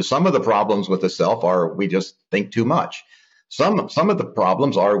 So some of the problems with the self are we just think too much. Some of the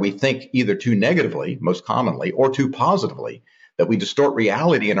problems are we think either too negatively, most commonly, or too positively, that we distort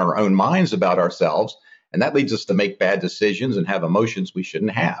reality in our own minds about ourselves, and that leads us to make bad decisions and have emotions we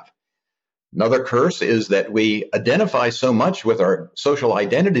shouldn't have. Another curse is that we identify so much with our social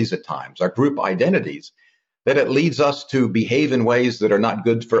identities at times, our group identities, that it leads us to behave in ways that are not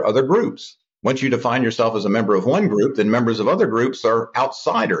good for other groups. Once you define yourself as a member of one group, then members of other groups are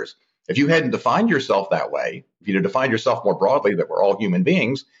outsiders. If you hadn't defined yourself that way, if you'd defined yourself more broadly that we're all human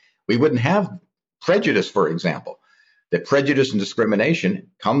beings, we wouldn't have prejudice, for example. That prejudice and discrimination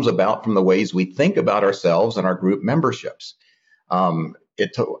comes about from the ways we think about ourselves and our group memberships. I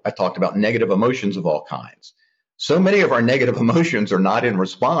talked about negative emotions of all kinds. So many of our negative emotions are not in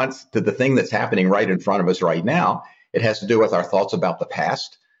response to the thing that's happening right in front of us right now. It has to do with our thoughts about the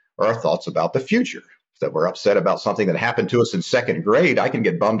past or our thoughts about the future. That we're upset about something that happened to us in second grade, I can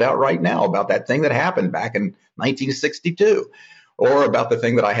get bummed out right now about that thing that happened back in 1962, or about the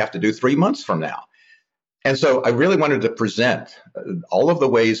thing that I have to do 3 months from now. And so I really wanted to present all of the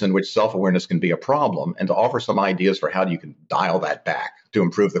ways in which self-awareness can be a problem and to offer some ideas for how you can dial that back to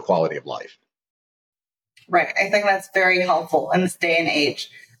improve the quality of life. Right. I think that's very helpful in this day and age.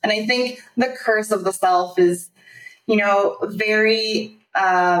 And I think the curse of the self is, very,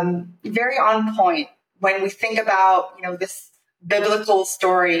 very on point when we think about, this biblical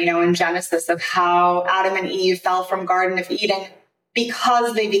story, in Genesis of how Adam and Eve fell from Garden of Eden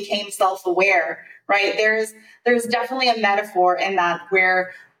because they became self-aware, right? There's definitely a metaphor in that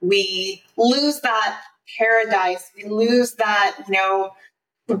where we lose that paradise, we lose that,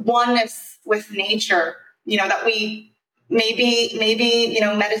 oneness with nature, that we maybe,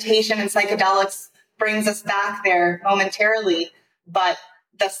 meditation and psychedelics brings us back there momentarily, but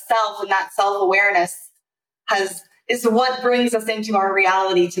the self and that self-awareness is what brings us into our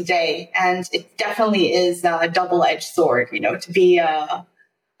reality today. And it definitely is a double-edged sword, to be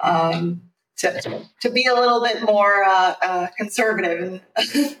to be a little bit more conservative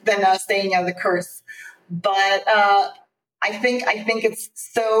than saying the curse. But I think it's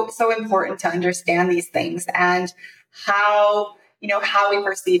so important to understand these things and how we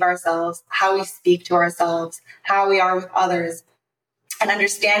perceive ourselves, how we speak to ourselves, how we are with others, and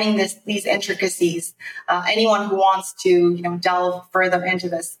understanding these intricacies. Anyone who wants to delve further into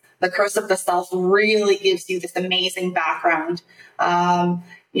this, the curse of the self really gives you this amazing background,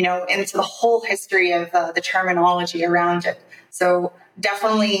 into the whole history of the terminology around it. So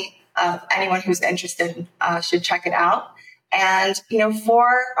definitely anyone who's interested should check it out. And, for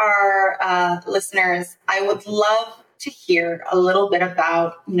our listeners, I would love to hear a little bit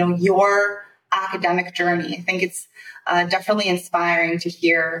about, your academic journey. I think it's definitely inspiring to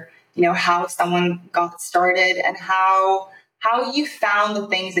hear, how someone got started and how you found the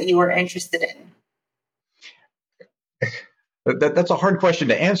things that you were interested in. That's a hard question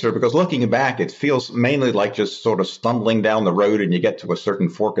to answer because looking back, it feels mainly like just sort of stumbling down the road and you get to a certain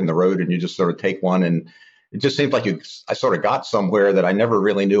fork in the road and you just sort of take one, and it just seems like I sort of got somewhere that I never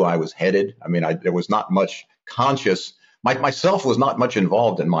really knew I was headed. I mean, there was not much conscious, myself was not much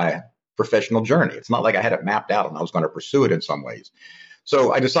involved in my professional journey. It's not like I had it mapped out and I was going to pursue it in some ways.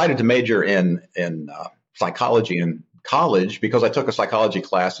 So I decided to major in psychology in college because I took a psychology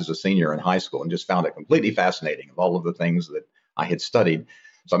class as a senior in high school and just found it completely fascinating of all of the things that I had studied.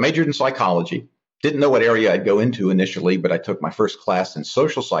 So I majored in psychology, didn't know what area I'd go into initially, but I took my first class in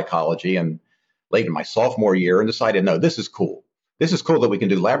social psychology and late in my sophomore year and decided, no, this is cool. This is cool that we can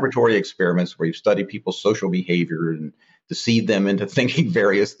do laboratory experiments where you study people's social behavior and deceive them into thinking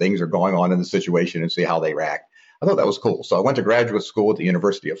various things are going on in the situation and see how they react. I thought that was cool. So I went to graduate school at the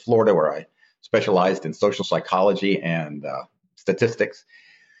University of Florida where I specialized in social psychology and statistics.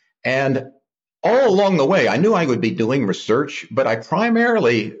 And all along the way, I knew I would be doing research, but I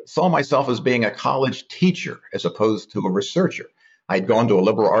primarily saw myself as being a college teacher as opposed to a researcher. I'd gone to a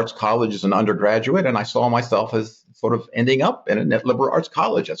liberal arts college as an undergraduate, and I saw myself as sort of ending up in a liberal arts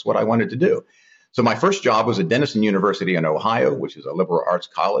college. That's what I wanted to do. So my first job was at Denison University in Ohio, which is a liberal arts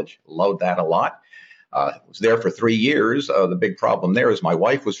college. Loved that a lot. Was there for 3 years. The big problem there is my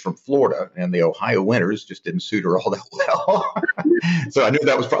wife was from Florida, and the Ohio winters just didn't suit her all that well. So I knew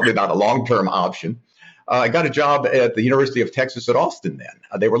that was probably not a long-term option. I got a job at the University of Texas at Austin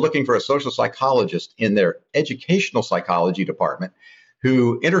then. They were looking for a social psychologist in their educational psychology department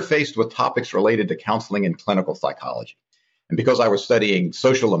who interfaced with topics related to counseling and clinical psychology. And because I was studying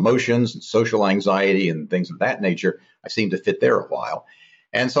social emotions and social anxiety and things of that nature, I seemed to fit there a while.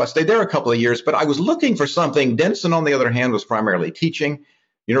 And so I stayed there a couple of years, but I was looking for something. Denison, on the other hand, was primarily teaching.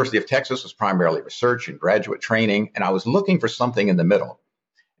 University of Texas was primarily research and graduate training. And I was looking for something in the middle.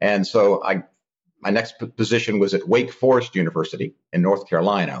 And so my next position was at Wake Forest University in North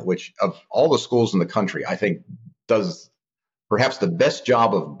Carolina, which of all the schools in the country, I think does perhaps the best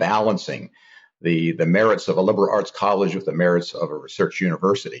job of balancing the merits of a liberal arts college with the merits of a research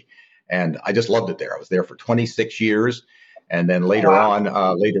university. And I just loved it there. I was there for 26 years. And then later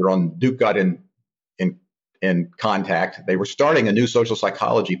on, Duke got in contact. They were starting a new social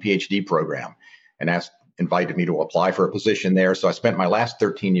psychology PhD program and invited me to apply for a position there. So I spent my last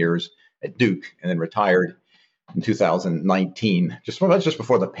 13 years at Duke and then retired in 2019, just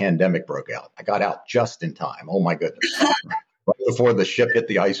before the pandemic broke out. I got out just in time. Oh my goodness. Right before the ship hit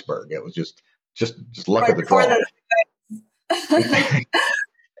the iceberg. It was just luck of the draw.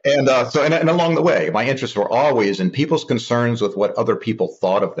 And along the way, my interests were always in people's concerns with what other people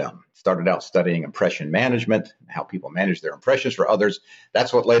thought of them. Started out studying impression management, how people manage their impressions for others.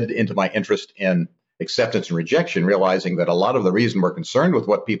 That's what led into my interest in acceptance and rejection, realizing that a lot of the reason we're concerned with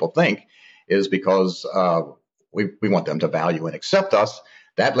what people think is because we want them to value and accept us.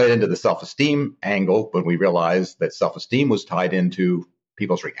 That led into the self-esteem angle when we realized that self-esteem was tied into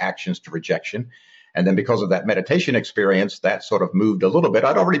people's reactions to rejection. And then because of that meditation experience, that sort of moved a little bit.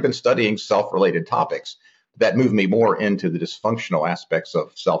 I'd already been studying self-related topics. That moved me more into the dysfunctional aspects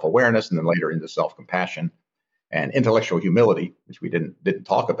of self-awareness and then later into self-compassion and intellectual humility, which we didn't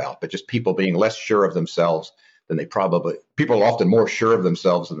talk about, but just people being less sure of themselves than people are often more sure of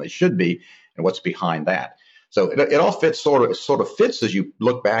themselves than they should be, and what's behind that. So it all fits sort of fits as you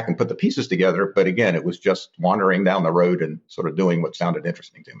look back and put the pieces together. But again, it was just wandering down the road and sort of doing what sounded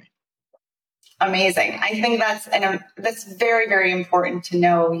interesting to me. Amazing. I think that's very, very important to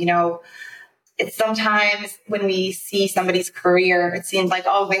know. You know, it's sometimes when we see somebody's career, it seems like,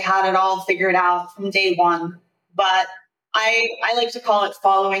 oh, they had it all figured out from day one. But I like to call it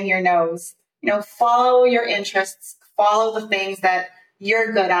following your nose. You know, follow your interests, follow the things that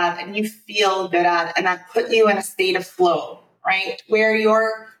you're good at and you feel good at, and that put you in a state of flow, right? Where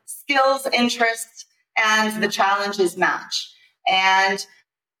your skills, interests, and the challenges match. And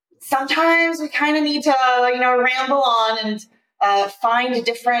sometimes we kind of need to, ramble on and find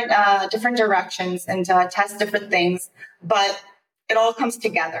different directions and test different things, but it all comes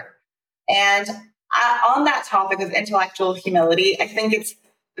together. And on that topic of intellectual humility, I think it's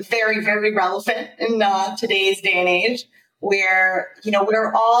very, very relevant in today's day and age, where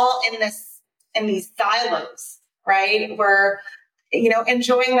we're all in these silos, right? We're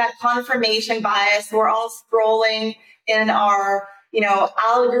enjoying that confirmation bias. We're all scrolling in our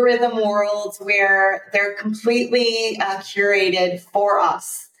algorithm worlds where they're completely curated for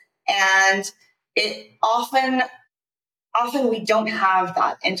us. And it often we don't have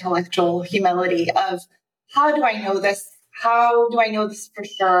that intellectual humility of, how do I know this? How do I know this for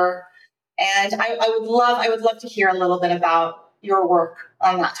sure? And I would love to hear a little bit about your work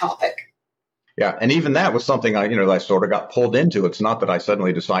on that topic. Yeah, and even that was something I sort of got pulled into. It's not that I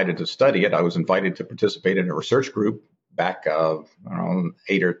suddenly decided to study it. I was invited to participate in a research group back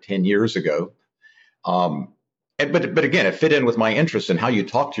 8 or 10 years ago. But again, it fit in with my interest in how you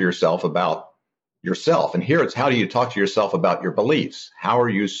talk to yourself about yourself. And here it's, how do you talk to yourself about your beliefs? How are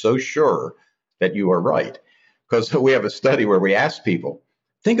you so sure that you are right? Because we have a study where we ask people,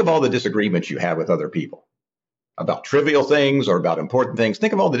 think of all the disagreements you have with other people about trivial things or about important things.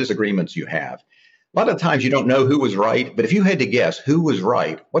 Think of all the disagreements you have. A lot of times you don't know who was right, but if you had to guess who was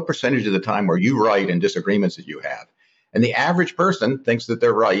right, what percentage of the time were you right in disagreements that you have? And the average person thinks that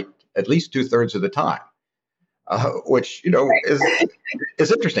they're right at least 2/3 of the time, which,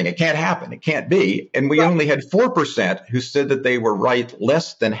 is interesting. It can't happen. It can't be. And we only had 4% who said that they were right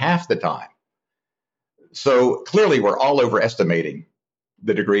less than half the time. So clearly we're all overestimating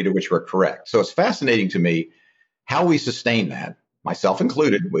the degree to which we're correct. So it's fascinating to me how we sustain that, myself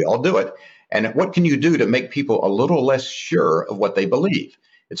included. We all do it. And what can you do to make people a little less sure of what they believe?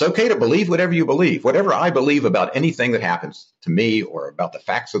 It's okay to believe whatever you believe. Whatever I believe about anything that happens to me or about the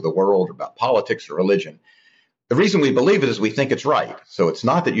facts of the world or about politics or religion, the reason we believe it is we think it's right. So it's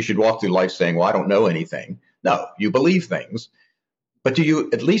not that you should walk through life saying, well, I don't know anything. No, you believe things. But do you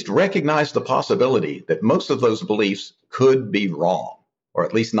at least recognize the possibility that most of those beliefs could be wrong, or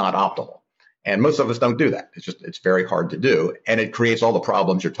at least not optimal? And most of us don't do that. It's very hard to do. And it creates all the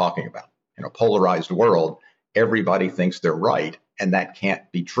problems you're talking about. In a polarized world, everybody thinks they're right, and that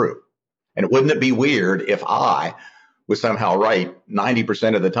can't be true. And wouldn't it be weird if I was somehow right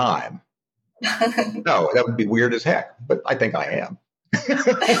 90% of the time. No, that would be weird as heck, but I think I am.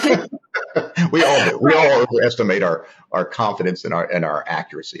 We all do. We all overestimate our confidence and our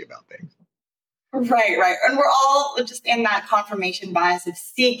accuracy about things. Right, right. And we're all just in that confirmation bias of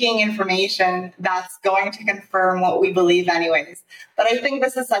seeking information that's going to confirm what we believe anyways. But I think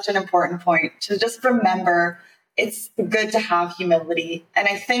this is such an important point to just remember it's good to have humility. And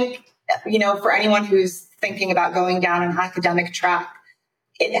I think, for anyone who's thinking about going down an academic track,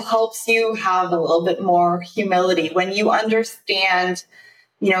 it helps you have a little bit more humility when you understand,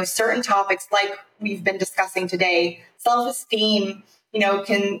 certain topics like we've been discussing today. Self-esteem,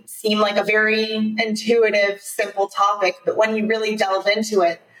 can seem like a very intuitive, simple topic, but when you really delve into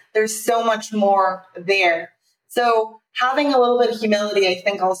it, there's so much more there. So having a little bit of humility, I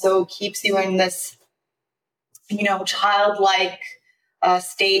think, also keeps you in this, childlike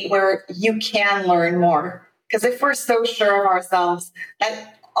state where you can learn more. Because if we're so sure of ourselves,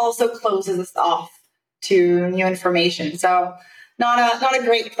 that also closes us off to new information. So not a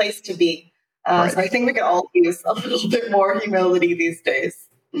great place to be. Right. So I think we could all use a little bit more humility these days.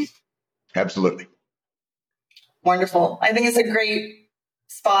 Absolutely. Wonderful. I think it's a great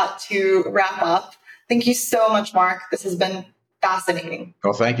spot to wrap up. Thank you so much, Mark. This has been fascinating.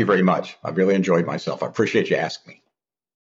 Well, thank you very much. I've really enjoyed myself. I appreciate you asking me.